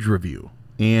beverage review.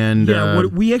 And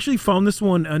we actually found this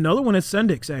one, another one at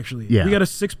Sendix, actually. Yeah. We got a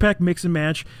 6-pack mix and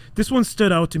match. This one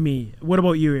stood out to me. What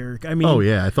about you, Eric? I mean,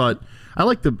 I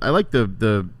like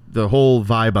the whole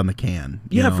vibe on the can.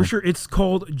 Yeah, for sure. It's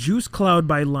called Juice Cloud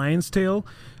by Lion's Tail.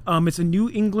 It's a New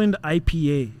England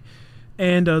IPA.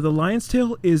 And the Lion's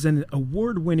Tail is an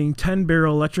award-winning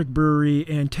 10-barrel electric brewery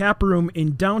and tap room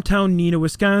in downtown Neenah,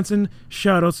 Wisconsin.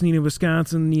 Shout-outs Neenah,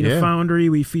 Wisconsin, Neenah Foundry.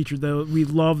 We featured that. We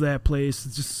love that place.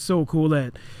 It's just so cool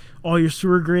that all your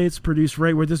sewer grades produced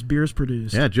right where this beer is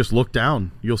produced. Yeah, just look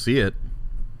down. You'll see it.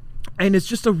 And it's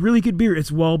just a really good beer.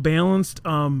 It's well-balanced.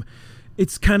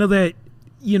 It's kind of that,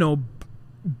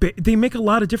 they make a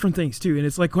lot of different things, too. And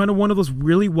it's like kind of one of those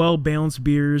really well-balanced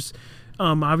beers.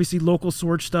 Obviously local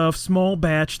source stuff, small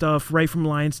batch stuff, right from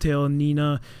Lion's Tail and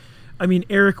Neenah. I mean,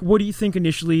 Eric, what do you think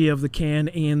initially of the can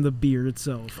and the beer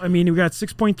itself? I mean, we got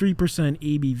 6.3%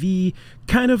 ABV,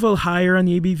 kind of a higher on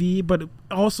the ABV, but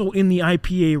also in the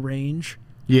IPA range.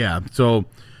 Yeah, so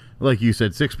like you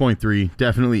said, 6.3,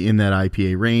 definitely in that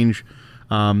IPA range.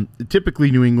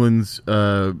 Typically New England's,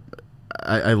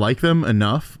 I like them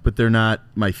enough, but they're not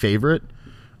my favorite.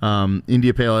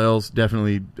 India Pale Ales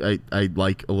definitely I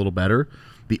like a little better.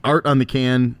 The art on the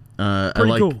can,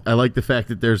 cool. I like the fact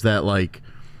that there's that like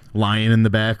lion in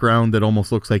the background that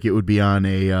almost looks like it would be on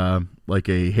a like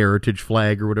a heritage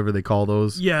flag or whatever they call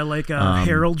those. Yeah, like a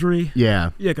heraldry. Yeah,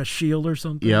 like a shield or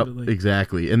something. Yep,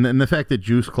 exactly. And then the fact that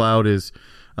Juice Cloud is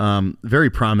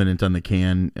very prominent on the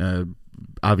can.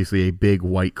 Obviously, a big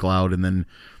white cloud, and then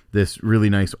this really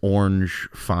nice orange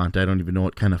font. I don't even know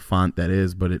what kind of font that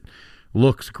is, but it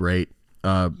looks great.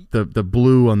 The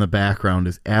blue on the background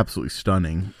is absolutely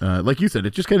stunning. Like you said,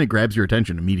 it just kind of grabs your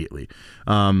attention immediately.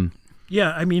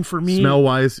 Yeah, I mean, for me,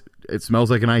 smell-wise, it smells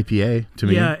like an IPA to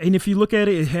me. Yeah, and if you look at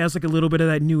it, it has like a little bit of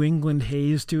that New England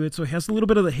haze to it, so it has a little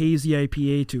bit of the hazy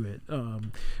IPA to it.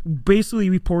 Basically,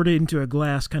 we poured it into a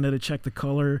glass kind of to check the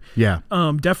color. Yeah.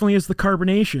 Definitely is the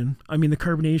carbonation. I mean, the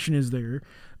carbonation is there.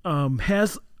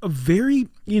 Has a very,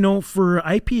 for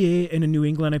IPA and a New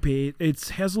England IPA, it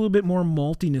has a little bit more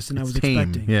maltiness than I was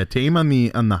expecting. Yeah, tame on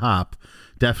the hop,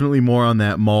 definitely more on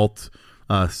that malt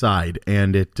side,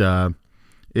 and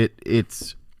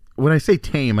it's when I say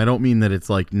tame, I don't mean that it's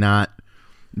like not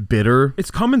bitter.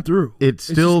 It's coming through. It's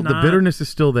still the bitterness is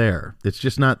still there. It's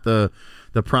just not the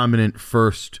prominent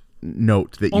first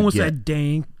note that you almost get. That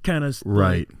dank kind of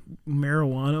right. Like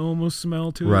marijuana almost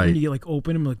smell to it. Right. When you like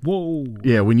open them, like whoa.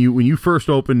 Yeah, when you first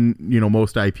open,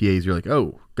 most IPAs, you're like,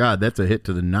 oh God, that's a hit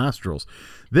to the nostrils.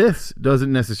 This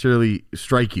doesn't necessarily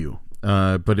strike you,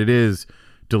 but it is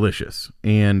delicious,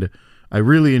 and I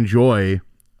really enjoy.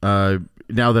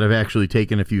 Now that I've actually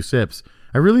taken a few sips,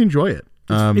 I really enjoy it.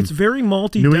 It's very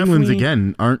malty. New England's,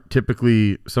 again, aren't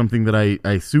typically something that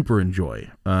I super enjoy.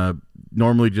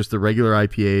 Normally just the regular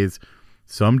IPAs,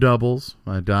 some doubles.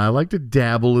 I like to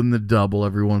dabble in the double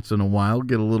every once in a while,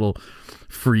 get a little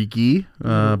freaky,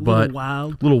 but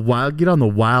little wild. Get on the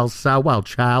wild side, wild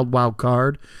child, wild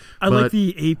card. I like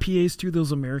the APAs too.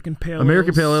 Those American Pale Ales.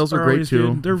 American Pale Ales are great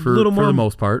too. They're for the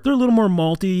most part. They're a little more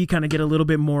malty. You kind of get a little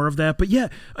bit more of that. But yeah,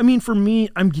 I mean, for me,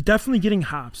 I'm definitely getting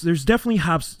hops. There's definitely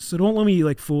hops, so don't let me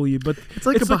like fool you. But it's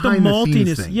like the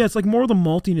maltiness thing. Yeah, it's like more of the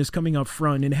maltiness coming up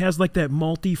front, and it has like that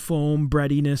malty foam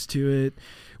breadiness to it,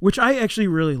 which I actually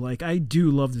really like. I do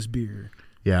love this beer.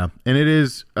 Yeah, and it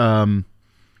is.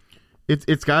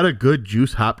 It's got a good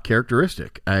juice hop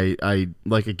characteristic. I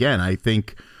like, again, I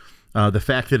think. The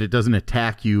fact that it doesn't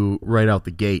attack you right out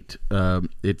the gate,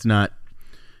 it's not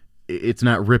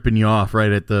ripping you off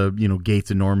right at the gates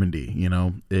of Normandy.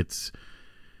 It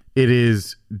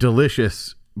is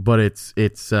delicious, but it's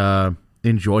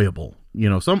enjoyable.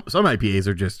 Some IPAs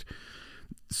are just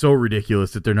so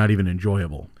ridiculous that they're not even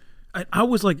enjoyable. I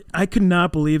was like, I could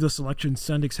not believe the selection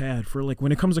Sendik's had for like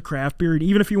when it comes to craft beer. And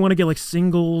even if you want to get like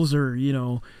singles or,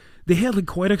 they had like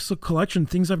quite a collection of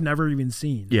things I've never even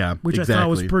seen. Yeah, which exactly. I thought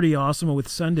was pretty awesome with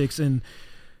Sendik's, and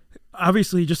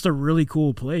obviously just a really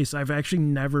cool place. I've actually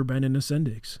never been into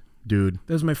Sendik's. Dude,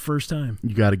 that was my first time.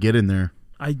 You got to get in there.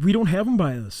 We don't have them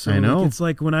by us. So I know. Like, it's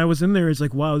like when I was in there, it's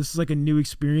like, wow, this is like a new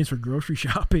experience for grocery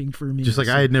shopping for me. Just like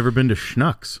I had never been to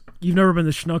Schnucks. You've never been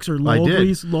to Schnucks or I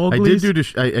Logleys? did.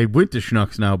 I went to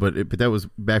Schnucks now, but that was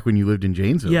back when you lived in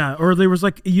Janesville. Yeah, or there was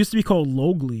like, it used to be called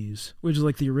Logleys, which is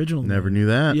like the original Never name. knew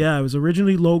that. Yeah, it was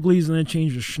originally Logleys and then it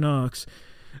changed to Schnucks.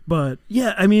 But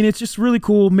yeah, I mean, it's just really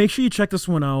cool. Make sure you check this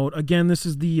one out. Again, this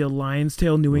is the Lion's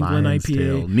Tail New England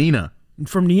IPA. Neenah.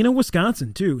 From Neenah,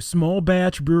 Wisconsin, too. Small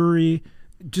batch brewery.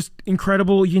 Just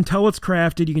incredible. You can tell it's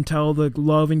crafted. You can tell the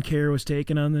love and care was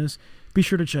taken on this. Be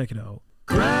sure to check it out.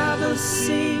 Grab a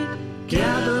seat,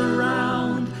 gather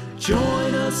round,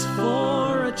 join us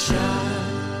for a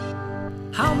chat.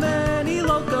 How many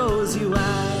locos you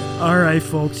at? All right,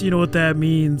 folks, you know what that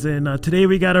means. And today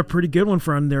we got a pretty good one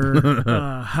from there.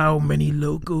 How many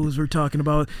locos we're talking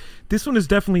about. This one is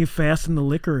definitely fast in the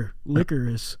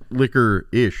licorice.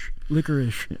 Liquor-ish.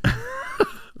 Licorice.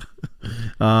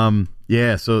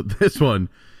 Yeah, so this one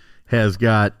has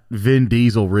got Vin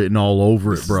Diesel written all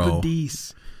over it, bro. This is the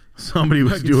Dees. Somebody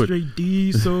was doing straight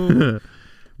Diesel.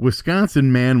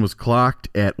 Wisconsin man was clocked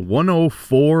at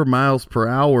 104 miles per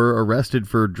hour, arrested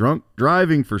for drunk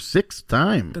driving for 6th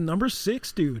time. The number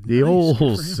 6, dude. The Nice. old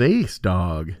Good for him. Sace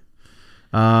dog.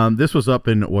 This was up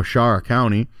in Washara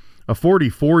County. A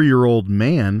 44-year-old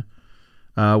man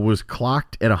was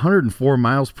clocked at 104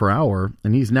 miles per hour,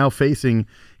 and he's now facing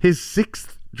his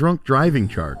 6th drunk driving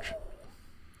charge.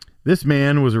 This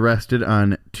man was arrested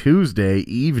on Tuesday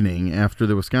evening after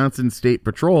the Wisconsin State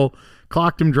Patrol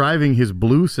clocked him driving his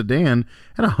blue sedan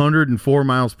at 104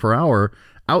 miles per hour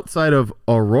outside of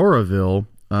Auroraville.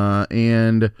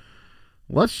 And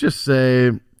let's just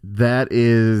say that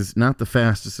is not the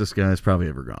fastest this guy's probably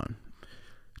ever gone.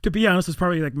 To be honest, it's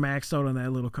probably like maxed out on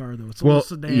that little car, though. It's a Well,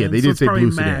 little sedan. yeah, they so did it's say probably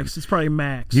blue max. sedan. It's probably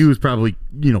max. He was probably,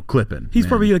 clipping. He's man.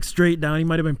 probably like straight down. He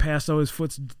might have been passed out. His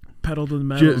foot's pedal to the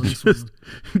metal.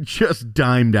 just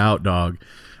dimed out, dog.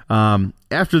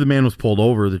 After the man was pulled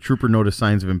over, the trooper noticed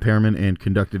signs of impairment and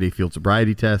conducted a field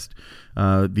sobriety test.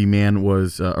 The man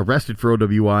was arrested for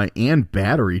OWI and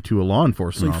battery to a law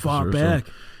enforcement So he officer. fought back.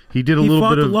 So he did a He little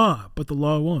fought bit the of law, but the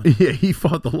law won. Yeah, he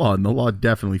fought the law, and the law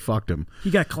definitely fucked him. He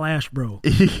got clashed, bro.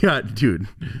 He got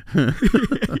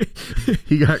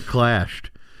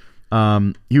clashed.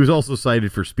 He was also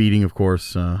cited for speeding, of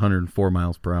course, 104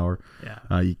 miles per hour.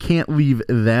 Yeah. You can't leave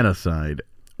that aside.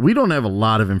 We don't have a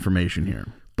lot of information here.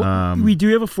 But we do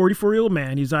have a 44-year-old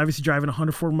man. He's obviously driving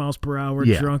 104 miles per hour,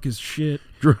 Yeah. drunk as shit.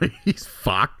 He's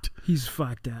fucked. He's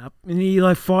fucked up. And he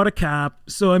like fought a cop.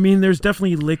 So, I mean, there's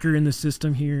definitely liquor in the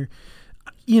system here.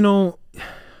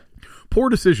 Poor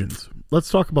decisions. Let's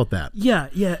talk about that. Yeah.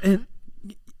 And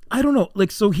I don't know. Like,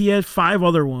 so he had 5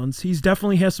 other ones. He's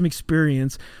definitely has some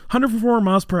experience. 104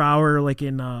 miles per hour, like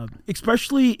in,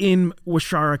 especially in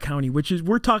Washara County, which is,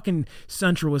 we're talking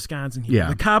central Wisconsin here. Yeah.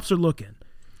 The cops are looking.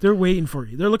 They're waiting for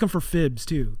you. They're looking for fibs,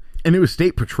 too. And it was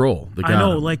State Patrol. I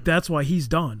know, like, that's why he's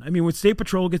done. I mean, when State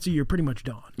Patrol gets you, you're pretty much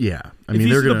done. Yeah. I If mean,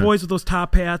 you they're see going the boys with those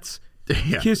top hats,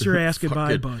 Yeah. kiss your ass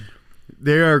goodbye, Fucking- bud.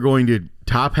 They are going to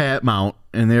top hat mount,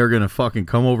 and they are going to fucking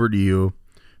come over to you,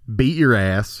 beat your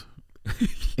ass,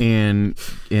 and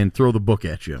throw the book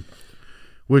at you,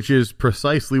 which is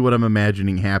precisely what I'm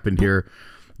imagining happened here.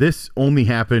 This only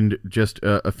happened just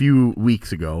a few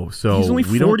weeks ago, so He's only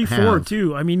we 44 don't have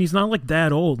too. I mean, he's not like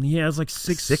that old, and he has like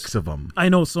six of them. I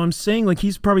know, so I'm saying like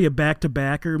he's probably a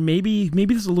back-to-backer. Maybe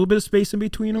there's a little bit of space in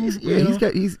between them.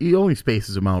 He only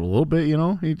spaces them out a little bit.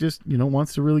 He just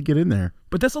wants to really get in there.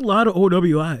 But that's a lot of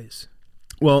OWIs.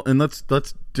 Well, and let's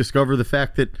discover the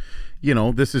fact that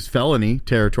this is felony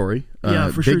territory. Yeah,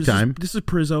 for big sure. time. This is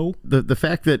Prizzo. The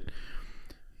fact that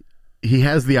he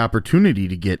has the opportunity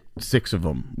to get 6 of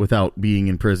them without being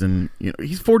in prison.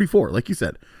 He's 44, like you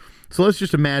said. So let's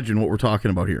just imagine what we're talking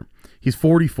about here. He's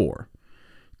 44.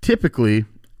 Typically,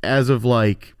 as of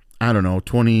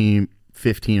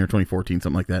 2015 or 2014,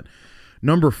 something like that,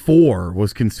 number 4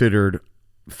 was considered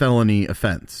felony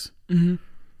offense. Mm-hmm.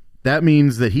 That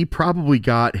means that he probably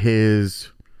got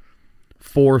his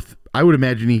 4th. I would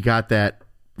imagine he got that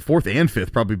 4th and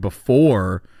 5th probably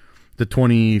before the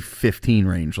 2015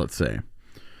 range, let's say.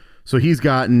 So he's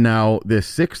gotten now this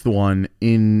 6th one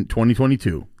in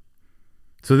 2022.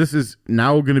 So this is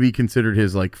now going to be considered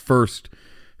his first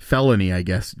felony, I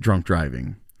guess, drunk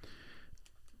driving.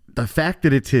 The fact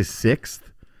that it's his 6th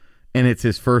and it's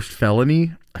his first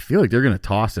felony, I feel like they're going to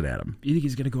toss it at him. You think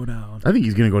he's going to go down? I think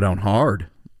he's going to go down hard.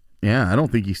 Yeah, I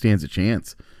don't think he stands a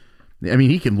chance. I mean,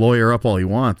 he can lawyer up all he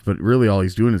wants, but really all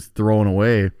he's doing is throwing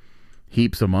away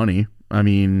heaps of money. I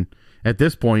mean, at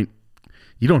this point,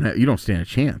 you don't stand a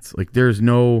chance. Like there's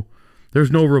no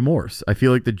remorse. I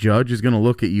feel like the judge is going to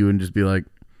look at you and just be like,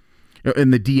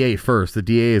 and the DA first. The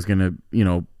DA is going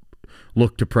to,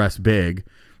 look to press big,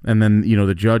 and then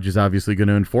the judge is obviously going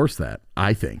to enforce that.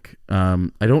 I think. I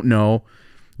don't know.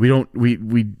 We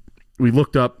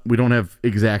looked up. We don't have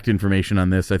exact information on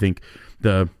this. I think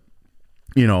with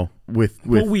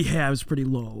what we have is pretty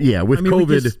low. Yeah, with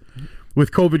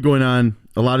COVID going on,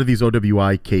 a lot of these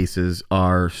OWI cases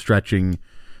are stretching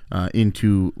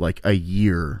into like a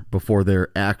year before they're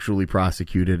actually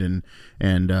prosecuted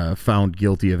and found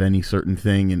guilty of any certain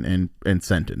thing and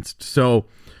sentenced. So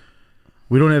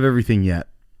we don't have everything yet,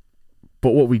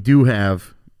 but what we do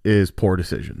have is poor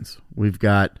decisions. We've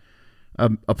got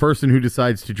a person who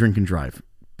decides to drink and drive.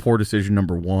 Poor decision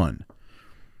number 1.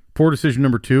 Poor decision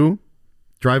number 2,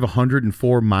 drive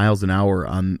 104 miles an hour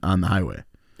on the highway.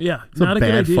 Yeah, it's not a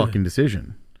bad fucking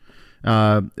decision.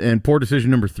 And poor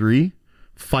decision number 3,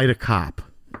 fight a cop.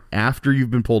 After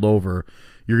you've been pulled over,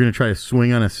 you're going to try to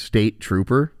swing on a state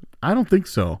trooper? I don't think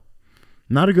so.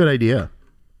 Not a good idea.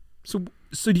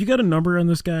 So do you got a number on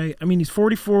this guy? I mean, he's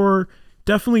 44,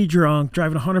 definitely drunk,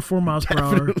 driving 104 miles per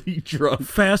hour. Definitely drunk.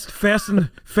 Fast in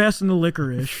the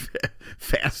licorice.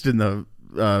 Fast in the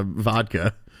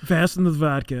vodka. Fast in the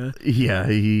vodka. Yeah,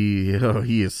 he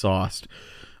is sauced.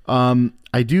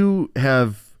 I do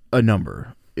have a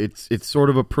number. It's sort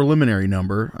of a preliminary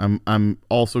number. I'm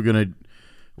also going to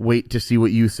wait to see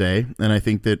what you say, and I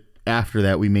think that after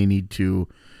that we may need to.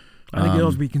 I think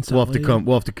it'll be consolidated.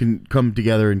 We'll have to come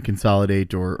together and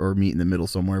consolidate or meet in the middle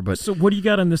somewhere. But so what do you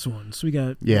got on this one? So we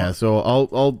got So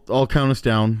I'll count us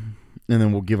down, and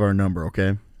then we'll give our number.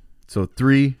 Okay. So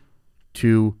 3,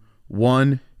 2,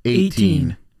 1,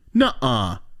 18.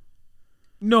 Nuh-uh.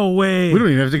 No way. We don't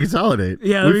even have to consolidate.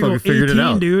 Yeah, we fucking figured 18, it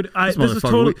out, dude. This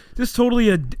is totally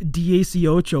a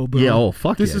DAC8, bro. Yeah. Oh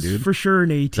fuck this yeah, dude. This is for sure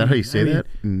an 18. Is that how you say that?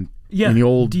 In the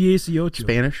old DAC8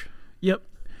 Spanish. Yep.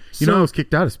 I was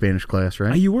kicked out of Spanish class,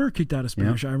 right? You were kicked out of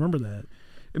Spanish. Yeah. I remember that.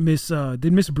 Did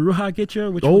Miss Bruja get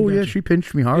you? She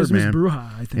pinched me hard, man. Miss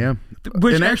Bruja, I think. Yeah.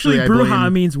 Which actually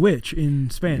Bruja means witch in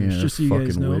Spanish, just so you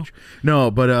guys know. Witch. No,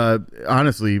 but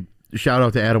honestly, shout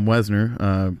out to Adam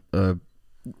Wesner,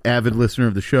 avid listener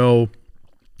of the show,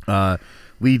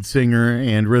 lead singer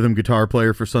and rhythm guitar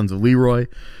player for Sons of Leroy,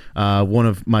 one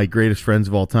of my greatest friends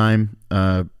of all time.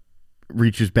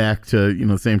 Reaches back to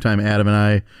the same time Adam and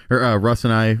I, or Russ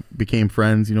and I, became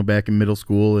friends. Back in middle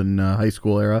school and high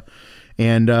school era.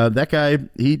 And that guy,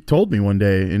 he told me one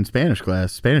day in Spanish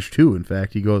class, Spanish 2, in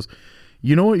fact, he goes,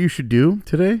 "You know what you should do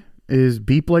today is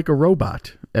beep like a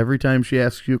robot every time she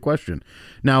asks you a question."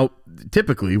 Now,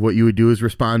 typically, what you would do is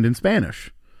respond in Spanish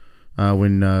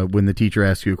when the teacher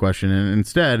asks you a question, and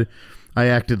instead, I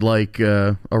acted like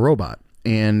a robot,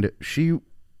 and she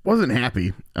wasn't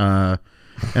happy.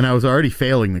 And I was already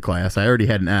failing the class. I already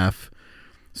had an F.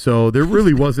 So there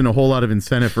really wasn't a whole lot of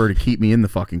incentive for her to keep me in the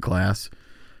fucking class.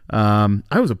 I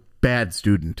was a bad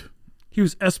student. He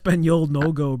was Espanol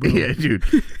no-go, bro. Yeah, dude.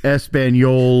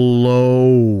 Espanol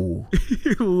low.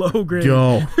 Low grade.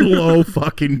 Low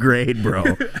fucking grade, bro.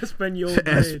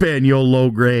 Espanol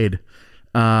low grade.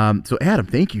 So, Adam,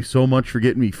 thank you so much for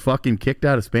getting me fucking kicked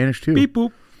out of Spanish, too. Beep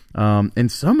boop.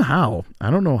 And somehow, I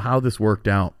don't know how this worked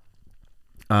out.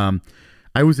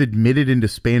 I was admitted into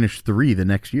Spanish 3 the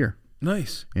next year.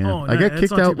 Nice. Yeah. Oh, I got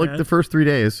kicked out like the first 3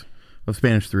 days of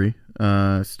Spanish 3.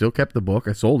 Still kept the book.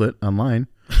 I sold it online.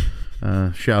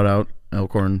 Shout out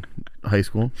Elkhorn High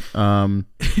School.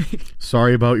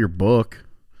 Sorry about your book.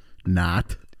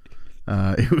 Not.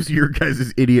 It was your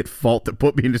guys' idiot fault that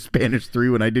put me into Spanish 3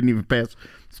 when I didn't even pass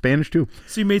Spanish 2.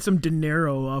 So you made some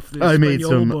dinero off this. I made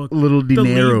some book. Little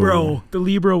dinero. The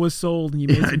Libro was sold and you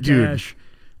made some cash.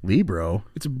 Libro?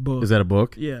 It's a book. Is that a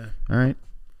book? Yeah. All right.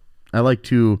 I like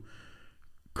to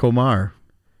comer.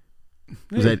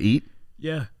 Does that eat?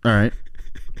 Yeah. All right.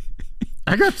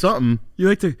 I got something.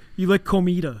 You like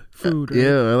comida, food, right?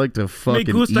 Yeah, I like to fucking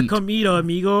Me gusta eat. comida,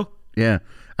 amigo. Yeah.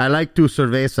 I like to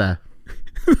cerveza.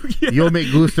 Yeah. Yo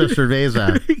me gusta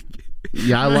cerveza.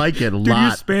 Yeah, I like it a lot.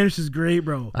 Your Spanish is great,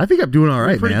 bro. I think I'm doing all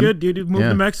right, pretty man. Good, dude. You've moved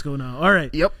to Mexico now. All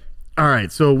right. Yep. All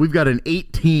right, so we've got an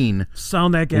 18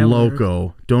 Sound that guy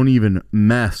Loco. Don't even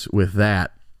mess with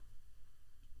that.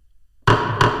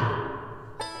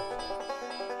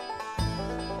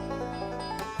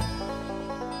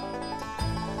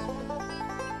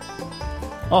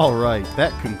 All right,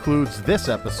 that concludes this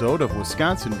episode of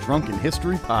Wisconsin Drunken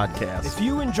History Podcast. If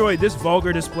you enjoyed this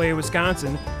vulgar display of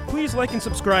Wisconsin, please like and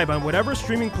subscribe on whatever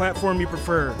streaming platform you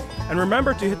prefer. And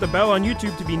remember to hit the bell on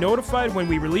YouTube to be notified when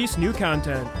we release new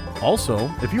content.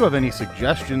 Also, if you have any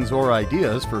suggestions or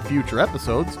ideas for future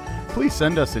episodes, please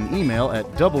send us an email at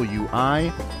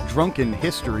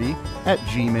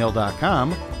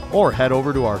widrunkenhistory@gmail.com or head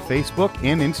over to our Facebook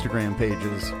and Instagram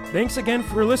pages. Thanks again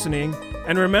for listening,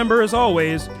 and remember, as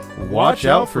always, Watch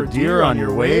out for deer on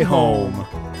your way home.